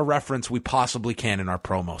testicular reference we possibly can in our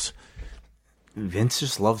promos. Vince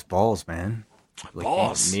just loves balls, man. Like,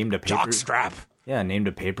 balls. Named a jockstrap. Yeah, named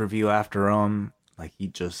a pay-per-view after him. Like, he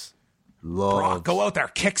just loves... Brock, go out there,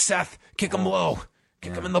 kick Seth, kick him low,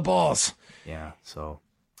 kick him in the balls. Yeah, so...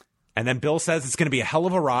 And then Bill says it's going to be a hell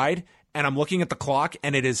of a ride, and I'm looking at the clock,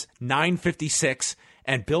 and it is 9:56,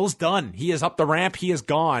 and Bill's done. He is up the ramp, he is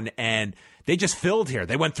gone, and they just filled here.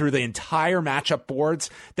 They went through the entire matchup boards.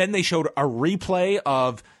 Then they showed a replay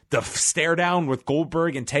of the stare down with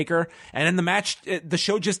Goldberg and Taker, and then the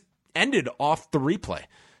show just ended off the replay.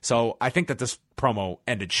 So I think that this promo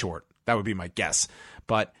ended short. That would be my guess.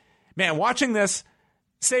 But, man, watching this,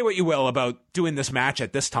 say what you will about doing this match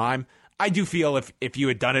at this time, I do feel if you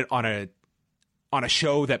had done it on a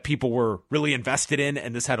show that people were really invested in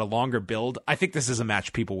and this had a longer build, I think this is a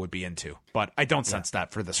match people would be into. But I don't sense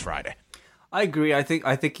that for this Friday. I agree. I think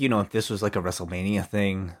if this was like a WrestleMania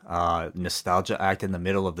thing, nostalgia act in the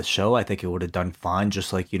middle of the show, I think it would have done fine.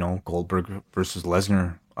 Just like Goldberg versus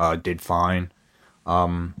Lesnar did fine.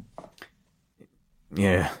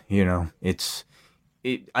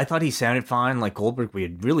 I thought he sounded fine. Like Goldberg, we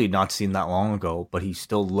had really not seen that long ago, but he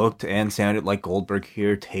still looked and sounded like Goldberg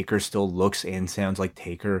here. Taker still looks and sounds like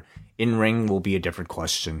Taker. In ring will be a different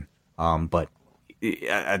question. But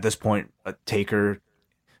at this point,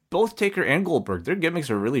 both Taker and Goldberg, their gimmicks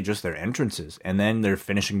are really just their entrances and then their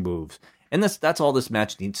finishing moves. And that's all this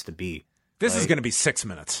match needs to be. This is going to be 6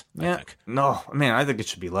 minutes, I think. No, man, I think it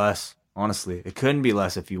should be less. Honestly, it couldn't be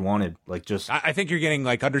less if you wanted. I think you're getting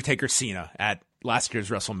like Undertaker Cena at last year's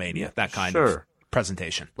WrestleMania, that kind of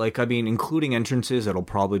presentation. Including entrances, it'll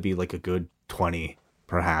probably be like a good 20,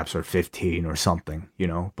 perhaps, or 15 or something,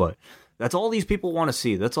 But that's all these people want to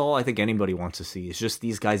see. That's all I think anybody wants to see. Is just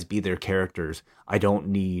these guys be their characters. I don't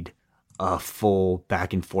need a full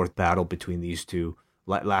back and forth battle between these two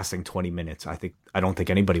lasting 20 minutes. I don't think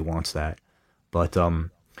anybody wants that. But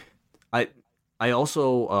I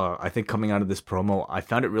also, I think coming out of this promo, I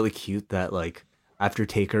found it really cute that, like, after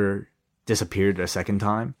Taker disappeared a second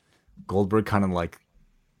time, Goldberg kind of, like,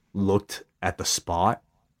 looked at the spot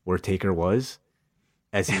where Taker was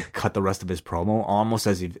as he cut the rest of his promo, almost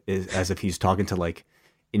as if he's talking to, like,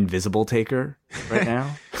 Invisible Taker right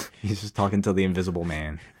now. He's just talking to the Invisible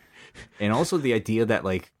Man. And also the idea that,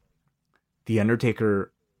 like, The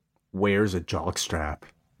Undertaker wears a jockstrap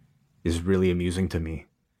is really amusing to me.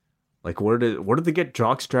 Like, where did they get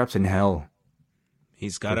jock straps in hell?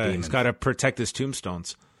 He's got to protect his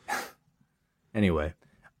tombstones. Anyway,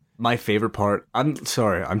 my favorite part. I'm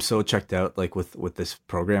sorry, I'm so checked out. Like with this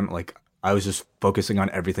program, like I was just focusing on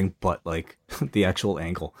everything but like the actual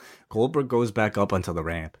angle. Goldberg goes back up onto the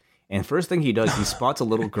ramp, and first thing he does, he spots a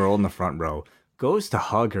little girl in the front row, goes to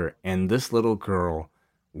hug her, and this little girl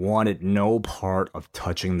wanted no part of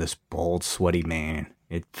touching this bald, sweaty man.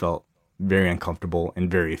 It felt very uncomfortable and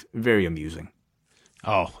very, very amusing.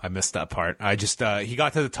 Oh, I missed that part. I just, he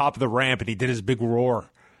got to the top of the ramp and he did his big roar.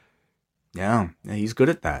 Yeah, he's good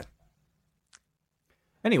at that.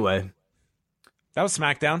 Anyway. That was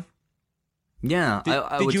SmackDown. Yeah.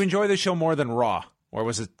 Did you enjoy the show more than Raw? Or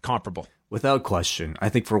was it comparable? Without question. I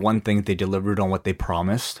think for one thing, they delivered on what they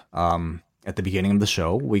promised. At the beginning of the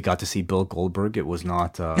show, we got to see Bill Goldberg. It was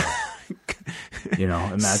not, imagine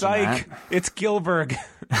Psych, that. It's Gilberg.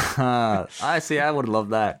 I see. I would love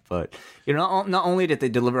that. But, not only did they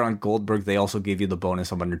deliver on Goldberg, they also gave you the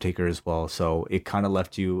bonus of Undertaker as well. So it kind of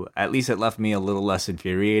left me a little less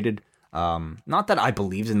infuriated. Not that I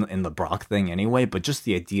believed in the Brock thing anyway, but just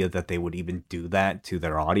the idea that they would even do that to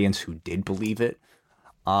their audience who did believe it.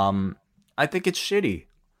 I think it's shitty.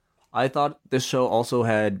 I thought this show also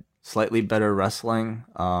had slightly better wrestling,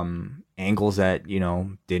 angles that,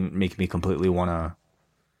 didn't make me completely want to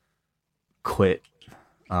quit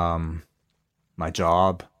my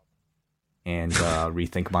job and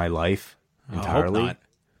rethink my life entirely. I hope not.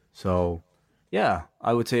 So, yeah,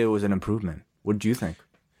 I would say it was an improvement. What did you think?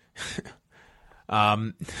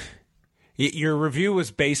 Your review was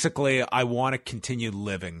basically, I want to continue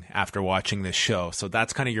living after watching this show. So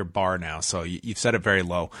that's kind of your bar now. So you've set it very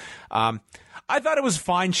low. I thought it was a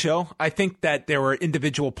fine show. I think that there were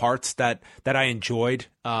individual parts that I enjoyed.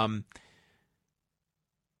 I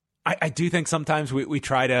do think sometimes we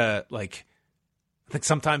try to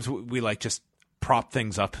sometimes we just prop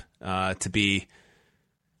things up to be,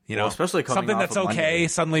 especially coming something off that's of okay Monday.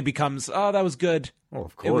 suddenly becomes, oh, that was good. Well,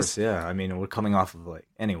 of course, yeah. I mean, we're coming off of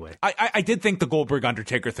anyway. I did think the Goldberg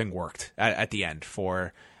Undertaker thing worked at the end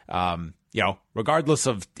for, regardless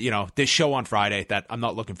of, this show on Friday that I'm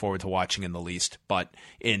not looking forward to watching in the least. But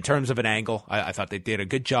in terms of an angle, I thought they did a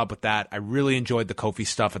good job with that. I really enjoyed the Kofi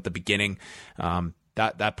stuff at the beginning.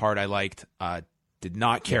 That part I liked. Did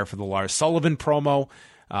not care for the Lars Sullivan promo.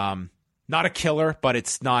 Not a killer, but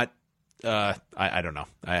it's not. I don't know.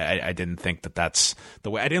 I didn't think that's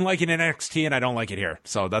the way. I didn't like it in NXT, and I don't like it here.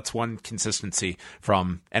 So that's one consistency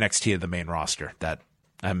from NXT to the main roster that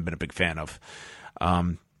I haven't been a big fan of.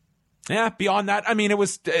 Beyond that, I mean,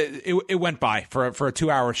 it went by for a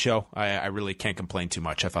 2-hour show. I really can't complain too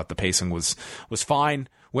much. I thought the pacing was fine.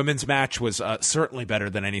 Women's match was certainly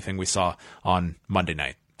better than anything we saw on Monday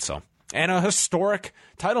night. So, and a historic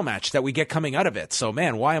title match that we get coming out of it. So,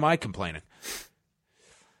 man, why am I complaining?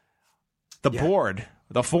 Board,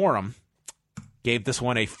 the forum, gave this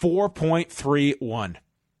one a 4.31.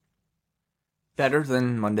 Better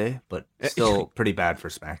than Monday, but still pretty bad for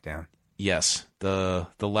SmackDown. Yes, the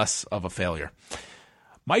less of a failure.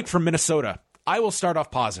 Mike from Minnesota. I will start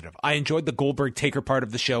off positive. I enjoyed the Goldberg Taker part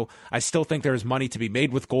of the show. I still think there is money to be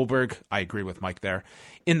made with Goldberg. I agree with Mike there.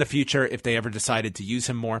 In the future, if they ever decided to use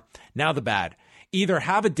him more. Now the bad. Either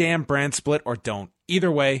have a damn brand split or don't.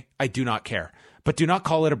 Either way, I do not care. But do not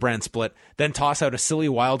call it a brand split, then toss out a silly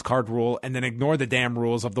wild card rule and then ignore the damn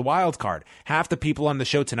rules of the wild card. Half the people on the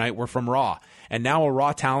show tonight were from Raw, and now a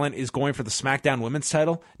Raw talent is going for the SmackDown Women's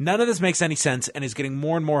title. None of this makes any sense and is getting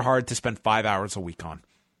more and more hard to spend 5 hours a week on.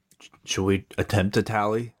 Should we attempt a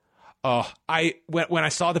tally? When I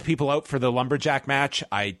saw the people out for the Lumberjack match,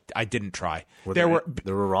 I didn't try. There were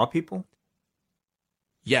Raw people?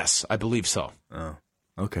 Yes, I believe so. Oh,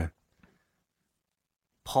 okay.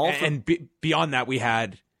 Beyond that, we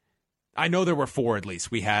had, I know there were 4 at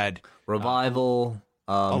least. We had Revival,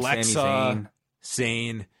 Alexa, Sami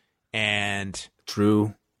Zayn, Zayn, and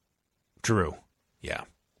Drew. Yeah.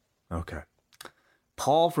 Okay.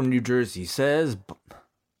 Paul from New Jersey says,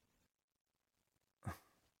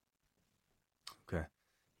 okay,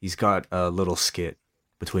 he's got a little skit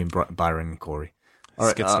between Byron and Corey.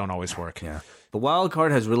 Skits don't always work. Yeah. The wild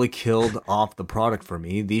card has really killed off the product for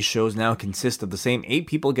me. These shows now consist of the same 8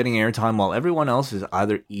 people getting airtime while everyone else is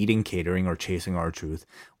either eating catering or chasing R-Truth.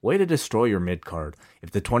 Way to destroy your mid-card.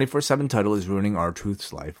 If the 24/7 title is ruining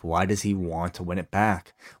R-Truth's life, why does he want to win it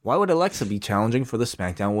back? Why would Alexa be challenging for the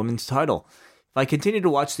SmackDown Women's title? If I continue to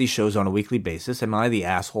watch these shows on a weekly basis, am I the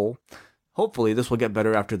asshole? Hopefully this will get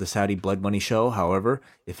better after the Saudi Blood Money show. However,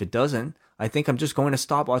 if it doesn't, I think I'm just going to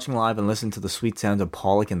stop watching live and listen to the sweet sounds of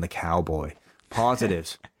Pollock and the Cowboy.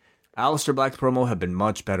 Positives. Aleister Black's promo have been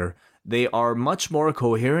much better. They are much more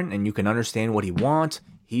coherent and you can understand what he wants.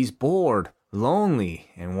 He's bored, lonely,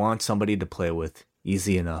 and wants somebody to play with.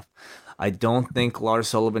 Easy enough. I don't think Lars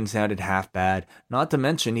Sullivan sounded half bad. Not to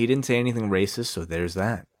mention, he didn't say anything racist, so there's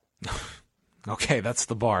that. Okay, that's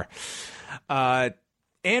the bar.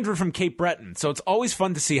 Andrew from Cape Breton. So it's always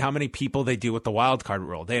fun to see how many people they do with the wildcard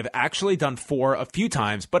rule. They have actually done 4 a few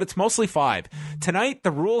times, but it's mostly 5. Tonight,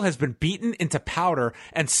 the rule has been beaten into powder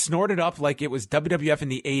and snorted up like it was WWF in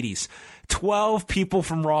the 80s. 12 people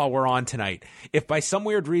from Raw were on tonight. If by some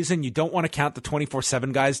weird reason you don't want to count the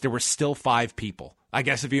 24/7 guys, there were still 5 people. I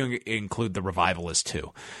guess if you include the Revivalists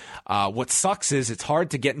too. What sucks is it's hard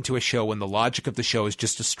to get into a show when the logic of the show is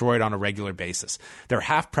just destroyed on a regular basis. They're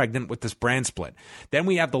half pregnant with this brand split. Then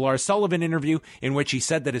we have the Lars Sullivan interview in which he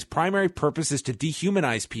said that his primary purpose is to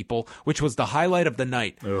dehumanize people, which was the highlight of the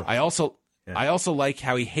night. Ugh. I also like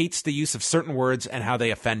how he hates the use of certain words and how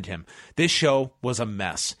they offend him. This show was a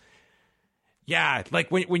mess. Yeah, like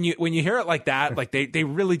when you hear it like that, like they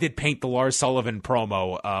really did paint the Lars Sullivan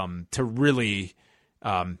promo to really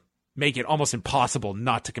make it almost impossible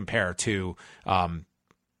not to compare to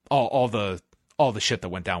all the shit that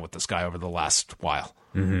went down with this guy over the last while.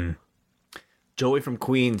 Mm-hmm. Joey from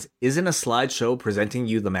Queens, isn't a slideshow presenting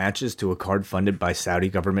you the matches to a card funded by Saudi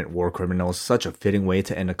government war criminals such a fitting way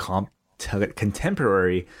to end a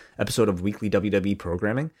contemporary episode of weekly WWE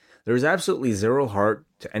programming? There is absolutely zero heart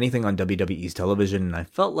to anything on WWE's television, and I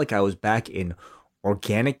felt like I was back in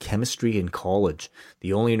organic chemistry in college.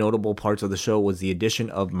 The only notable parts of the show was the addition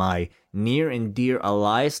of my near and dear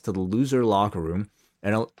Elias to the loser locker room,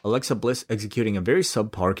 and Alexa Bliss executing a very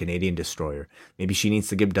subpar Canadian destroyer. Maybe she needs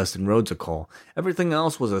to give Dustin Rhodes a call. Everything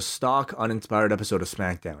else was a stock, uninspired episode of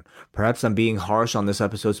SmackDown. Perhaps I'm being harsh on this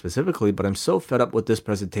episode specifically, but I'm so fed up with this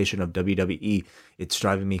presentation of WWE, it's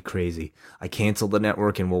driving me crazy. I canceled the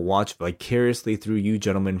network and will watch vicariously through you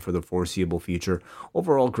gentlemen for the foreseeable future.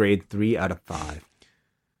 Overall grade 3 out of 5.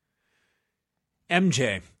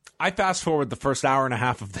 MJ, I fast forward the first hour and a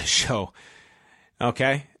half of this show.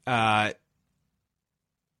 Okay?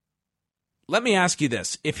 Let me ask you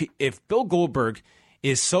this. If Bill Goldberg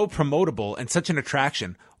is so promotable and such an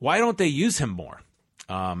attraction, why don't they use him more?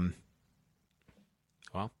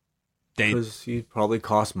 Because he probably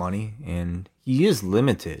costs money, and he is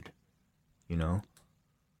limited, you know?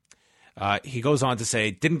 He goes on to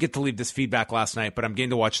say, didn't get to leave this feedback last night, but I'm getting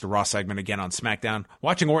to watch the Raw segment again on SmackDown.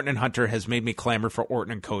 Watching Orton and Hunter has made me clamor for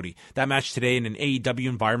Orton and Cody. That match today in an AEW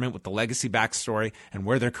environment with the legacy backstory and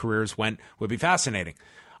where their careers went would be fascinating.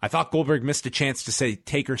 I thought Goldberg missed a chance to say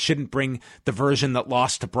Taker shouldn't bring the version that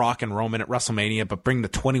lost to Brock and Roman at WrestleMania, but bring the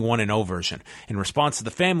 21-0 version. In response to the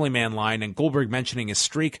Family Man line and Goldberg mentioning his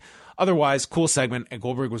streak, otherwise, cool segment, and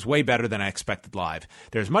Goldberg was way better than I expected live.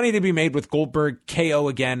 There's money to be made with Goldberg KO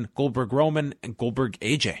again, Goldberg Roman, and Goldberg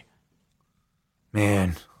AJ.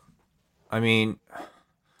 Man, I mean,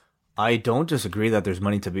 I don't disagree that there's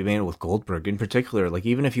money to be made with Goldberg. In particular, like,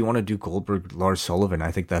 even if you want to do Goldberg, Lars Sullivan, I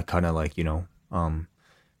think that kind of like, you know,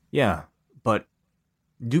 yeah, but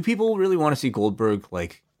do people really want to see Goldberg,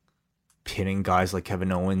 like, pinning guys like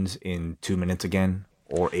Kevin Owens in 2 minutes again?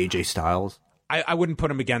 Or AJ Styles? I wouldn't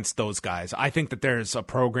put him against those guys. I think that there's a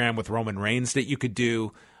program with Roman Reigns that you could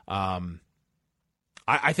do.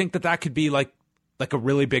 I think that could be like a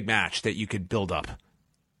really big match that you could build up.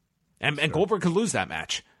 And Goldberg could lose that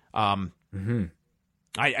match. I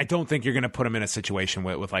don't think you're going to put him in a situation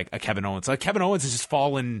with like a Kevin Owens. Like, Kevin Owens has just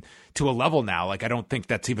fallen to a level now. Like, I don't think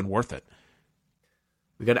that's even worth it.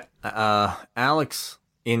 We got Alex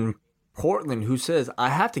in Portland who says, I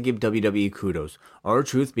have to give WWE kudos.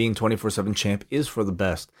 R-Truth being 24/7 champ is for the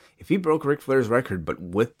best. If he broke Ric Flair's record, but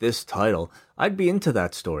with this title, I'd be into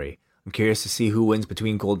that story. I'm curious to see who wins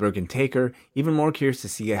between Goldberg and Taker. Even more curious to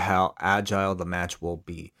see how agile the match will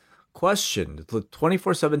be. Question. The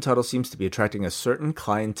 24/7 title seems to be attracting a certain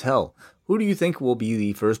clientele. Who do you think will be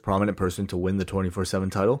the first prominent person to win the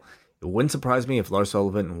 24/7 title? It wouldn't surprise me if Lars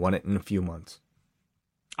Sullivan won it in a few months.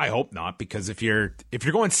 I hope not, because if you're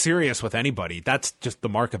going serious with anybody, that's just the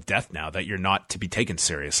mark of death now, that you're not to be taken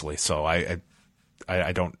seriously. So I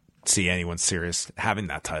don't see anyone serious having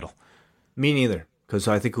that title. Me neither, because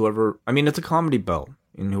I think it's a comedy belt,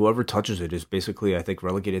 and whoever touches it is basically, I think,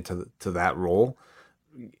 relegated to that role.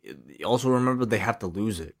 Also, remember, they have to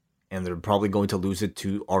lose it, and they're probably going to lose it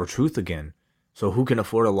to R-Truth again. So who can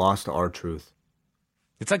afford a loss to R-Truth?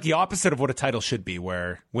 It's like the opposite of what a title should be,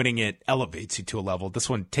 where winning it elevates you to a level. This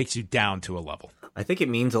one takes you down to a level. I think it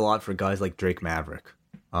means a lot for guys like Drake Maverick.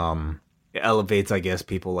 It elevates, I guess,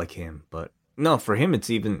 people like him. But no, for him,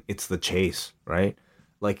 it's the chase, right?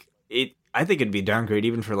 Like, I think it'd be a downgrade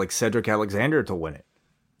even for like Cedric Alexander to win it.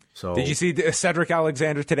 So, did you see Cedric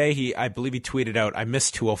Alexander today? I believe he tweeted out, "I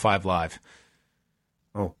missed 205 Live."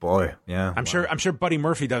 Oh boy, yeah. I'm sure Buddy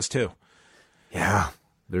Murphy does too. Yeah,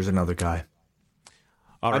 there's another guy.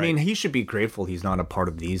 All right. I mean, he should be grateful he's not a part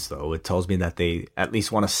of these, though. It tells me that they at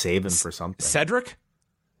least want to save him for something. Cedric?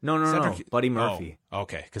 No. Buddy Murphy. Oh,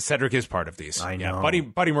 okay, because Cedric is part of these. I know. Yeah,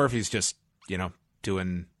 Buddy Murphy's just,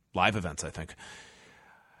 doing live events, I think.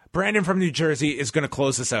 Brandon from New Jersey is going to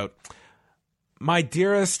close this out. My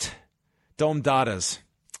dearest Dome Dadas,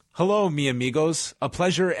 hello, mi amigos. A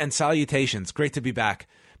pleasure and salutations. Great to be back.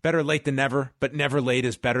 Better late than never, but never late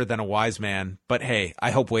is better than a wise man. But hey,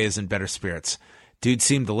 I hope Way is in better spirits. Dude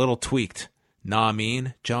seemed a little tweaked. Nah, I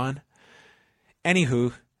mean, John?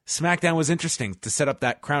 Anywho, SmackDown was interesting to set up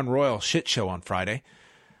that Crown Royal shit show on Friday.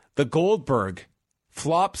 The Goldberg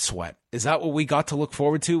flop sweat. Is that what we got to look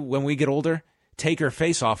forward to when we get older? Taker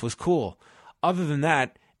face-off was cool. Other than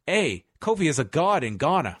that, Kofi is a god in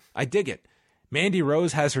Ghana. I dig it. Mandy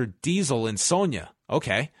Rose has her diesel in Sonya.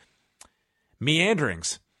 Okay.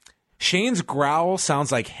 Meanderings. Shane's growl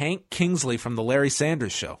sounds like Hank Kingsley from the Larry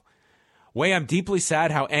Sanders Show. Way, I'm deeply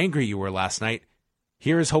sad how angry you were last night.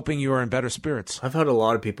 Here is hoping you are in better spirits. I've had a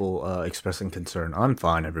lot of people expressing concern. I'm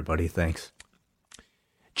fine, everybody. Thanks.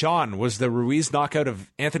 John, was the Ruiz knockout of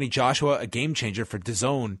Anthony Joshua a game changer for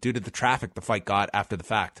DAZN due to the traffic the fight got after the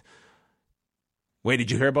fact? Wait, did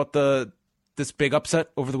you hear about this big upset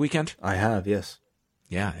over the weekend? I have, yes.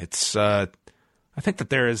 Yeah, it's. I think that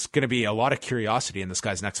there is going to be a lot of curiosity in this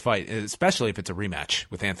guy's next fight, especially if it's a rematch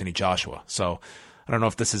with Anthony Joshua. So I don't know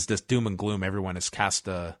if this is just doom and gloom everyone has cast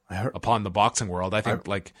upon the boxing world. I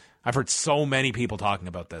think I've heard so many people talking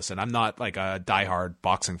about this, and I'm not like a diehard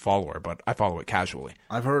boxing follower, but I follow it casually.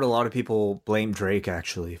 I've heard a lot of people blame Drake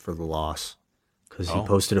actually for the loss because he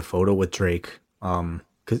posted a photo with Drake.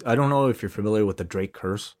 Because I don't know if you're familiar with the Drake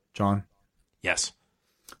curse, John. Yes.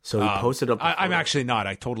 So he posted up. I'm actually not.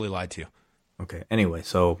 I totally lied to you. Okay. Anyway,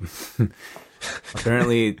 so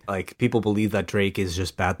apparently, like, people believe that Drake is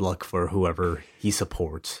just bad luck for whoever he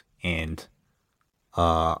supports, and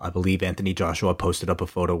I believe Anthony Joshua posted up a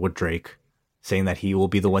photo with Drake saying that he will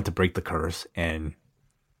be the one to break the curse, and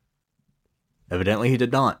evidently he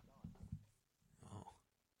did not.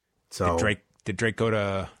 So did Drake go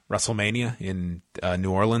to WrestleMania in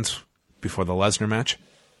New Orleans before the Lesnar match?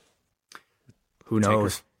 Who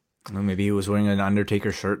knows? Well, maybe he was wearing an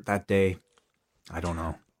Undertaker shirt that day. I don't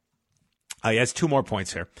know. He has 2 more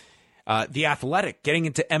points here. The Athletic getting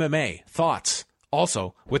into MMA. Thoughts?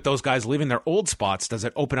 Also, with those guys leaving their old spots, does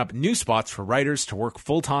it open up new spots for writers to work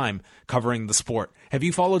full-time covering the sport? Have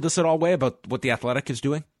you followed this at all, Way, about what The Athletic is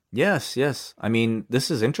doing? Yes. I mean,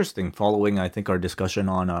 this is interesting following, I think, our discussion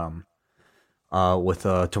on with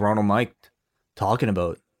Toronto Mike talking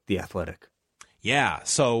about The Athletic. Yeah,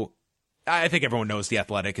 so I think everyone knows The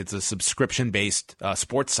Athletic. It's a subscription-based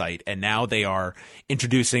sports site, and now they are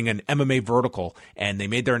introducing an MMA vertical, and they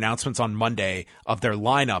made their announcements on Monday of their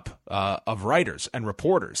lineup of writers and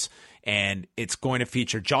reporters, and it's going to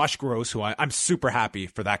feature Josh Gross, who I'm super happy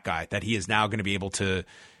for that guy, that he is now going to be able to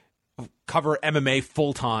cover MMA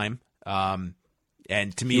full-time, and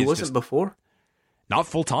to me, he wasn't before? Not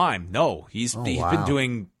full-time, no. He's been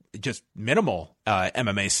doing just minimal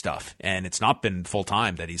MMA stuff, and it's not been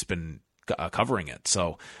full-time that he's been covering it.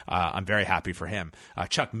 So I'm very happy for him.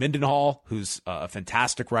 Chuck Mindenhall, who's a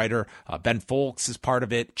fantastic writer. Ben Folks is part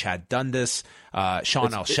of it. Chad Dundas,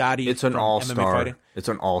 Sean Al-Shadi. It's an all-star. It's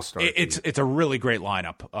an all-star. It's a really great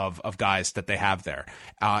lineup of guys that they have there.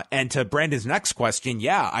 And to Brandon's next question,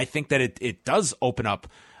 yeah, I think that it does open up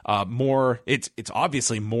more. It's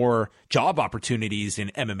obviously more job opportunities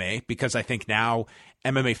in MMA, because I think now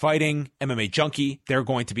MMA Fighting, MMA Junkie, they're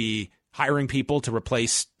going to be hiring people to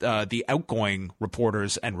replace the outgoing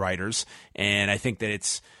reporters and writers. And I think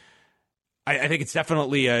that I think it's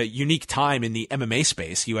definitely a unique time in the MMA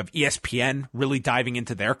space. You have ESPN really diving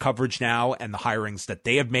into their coverage now, and the hirings that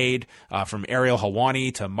they have made from Ariel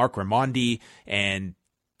Helwani to Mark Raimondi, and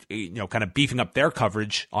kind of beefing up their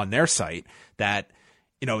coverage on their site. That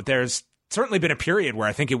there's certainly been a period where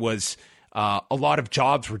I think it was a lot of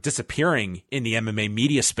jobs were disappearing in the MMA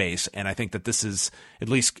media space, and I think that this is at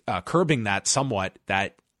least curbing that somewhat.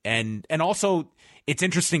 And also, it's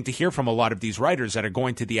interesting to hear from a lot of these writers that are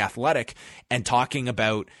going to The Athletic and talking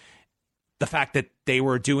about the fact that they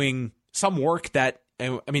were doing some work that,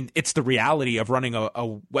 I mean, it's the reality of running a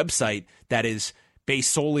website that is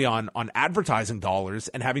based solely on advertising dollars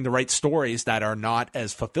and having the right stories that are not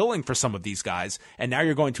as fulfilling for some of these guys. And now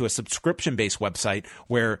you're going to a subscription-based website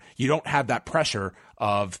where you don't have that pressure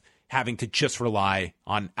of having to just rely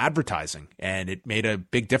on advertising. And it made a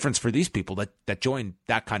big difference for these people that joined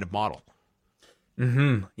that kind of model.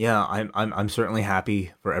 Mm-hmm. Yeah, I'm certainly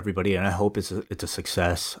happy for everybody, and I hope it's a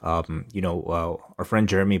success. Our friend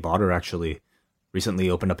Jeremy Botter actually recently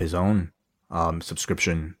opened up his own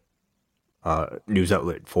subscription news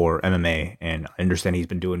outlet for MMA, and I understand he's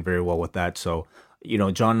been doing very well with that. So,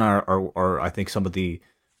 John and I are I think some of the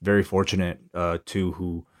very fortunate too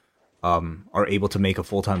who are able to make a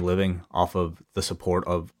full-time living off of the support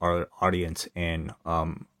of our audience, and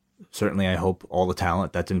certainly I hope all the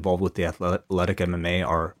talent that's involved with the Athletic MMA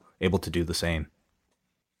are able to do the same.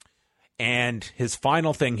 And his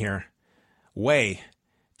final thing here, Way,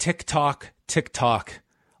 TikTok,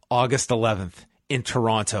 August 11th in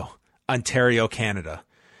Toronto, Ontario, Canada.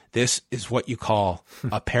 This is what you call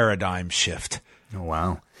a paradigm shift. Oh,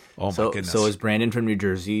 wow. Oh, my goodness. So is Brandon from New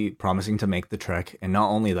Jersey promising to make the trek, and not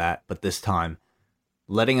only that, but this time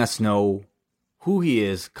letting us know who he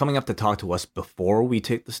is, coming up to talk to us before we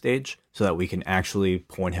take the stage so that we can actually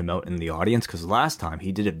point him out in the audience, because last time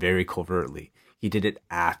he did it very covertly. He did it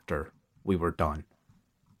after we were done.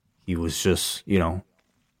 He was just,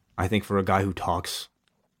 I think for a guy who talks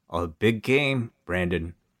a big game,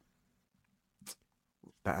 Brandon,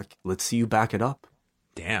 let's see you back it up.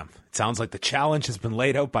 Damn. It sounds like the challenge has been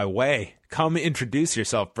laid out by Way. Come introduce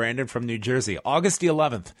yourself, Brandon from New Jersey. August the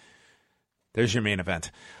 11th. There's your main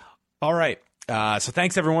event. All right. So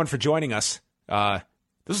thanks, everyone, for joining us. This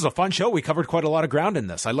was a fun show. We covered quite a lot of ground in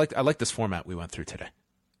this. I like this format we went through today.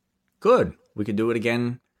 Good. We could do it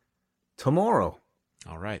again tomorrow.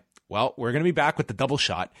 All right. Well, we're going to be back with the double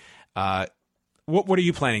shot. What are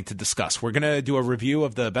you planning to discuss? We're going to do a review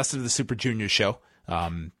of the Best of the Super Juniors show.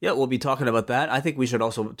 Yeah, we'll be talking about that. I think we should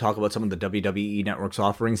also talk about some of the WWE Network's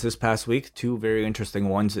offerings this past week. Two very interesting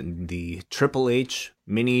ones in the Triple H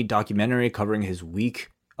mini documentary covering his week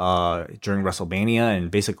during WrestleMania and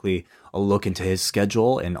basically a look into his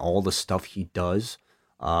schedule and all the stuff he does.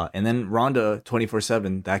 And then Ronda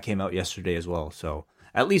 24/7, that came out yesterday as well. So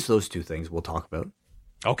at least those two things we'll talk about.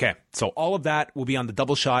 Okay, so all of that will be on the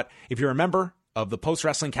double shot. If you're a member of the Post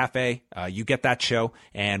Wrestling Cafe, you get that show,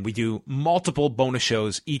 and we do multiple bonus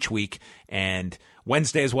shows each week. And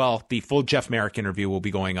Wednesday as well, the full Jeff Merrick interview will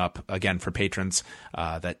be going up again for patrons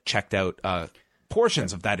that checked out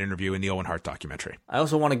portions of that interview in the Owen Hart documentary. I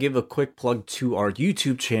also want to give a quick plug to our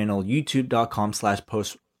YouTube channel,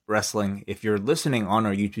 youtube.com/postwrestling. If you're listening on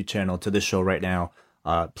our YouTube channel to this show right now,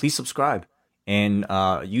 please subscribe. And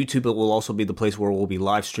YouTube will also be the place where we'll be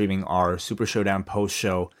live streaming our Super Showdown post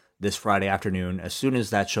show this Friday afternoon as soon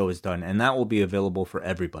as that show is done. And that will be available for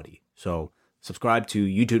everybody. So subscribe to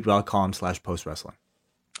youtube.com/postwrestling.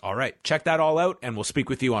 All right. Check that all out, and we'll speak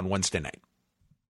with you on Wednesday night.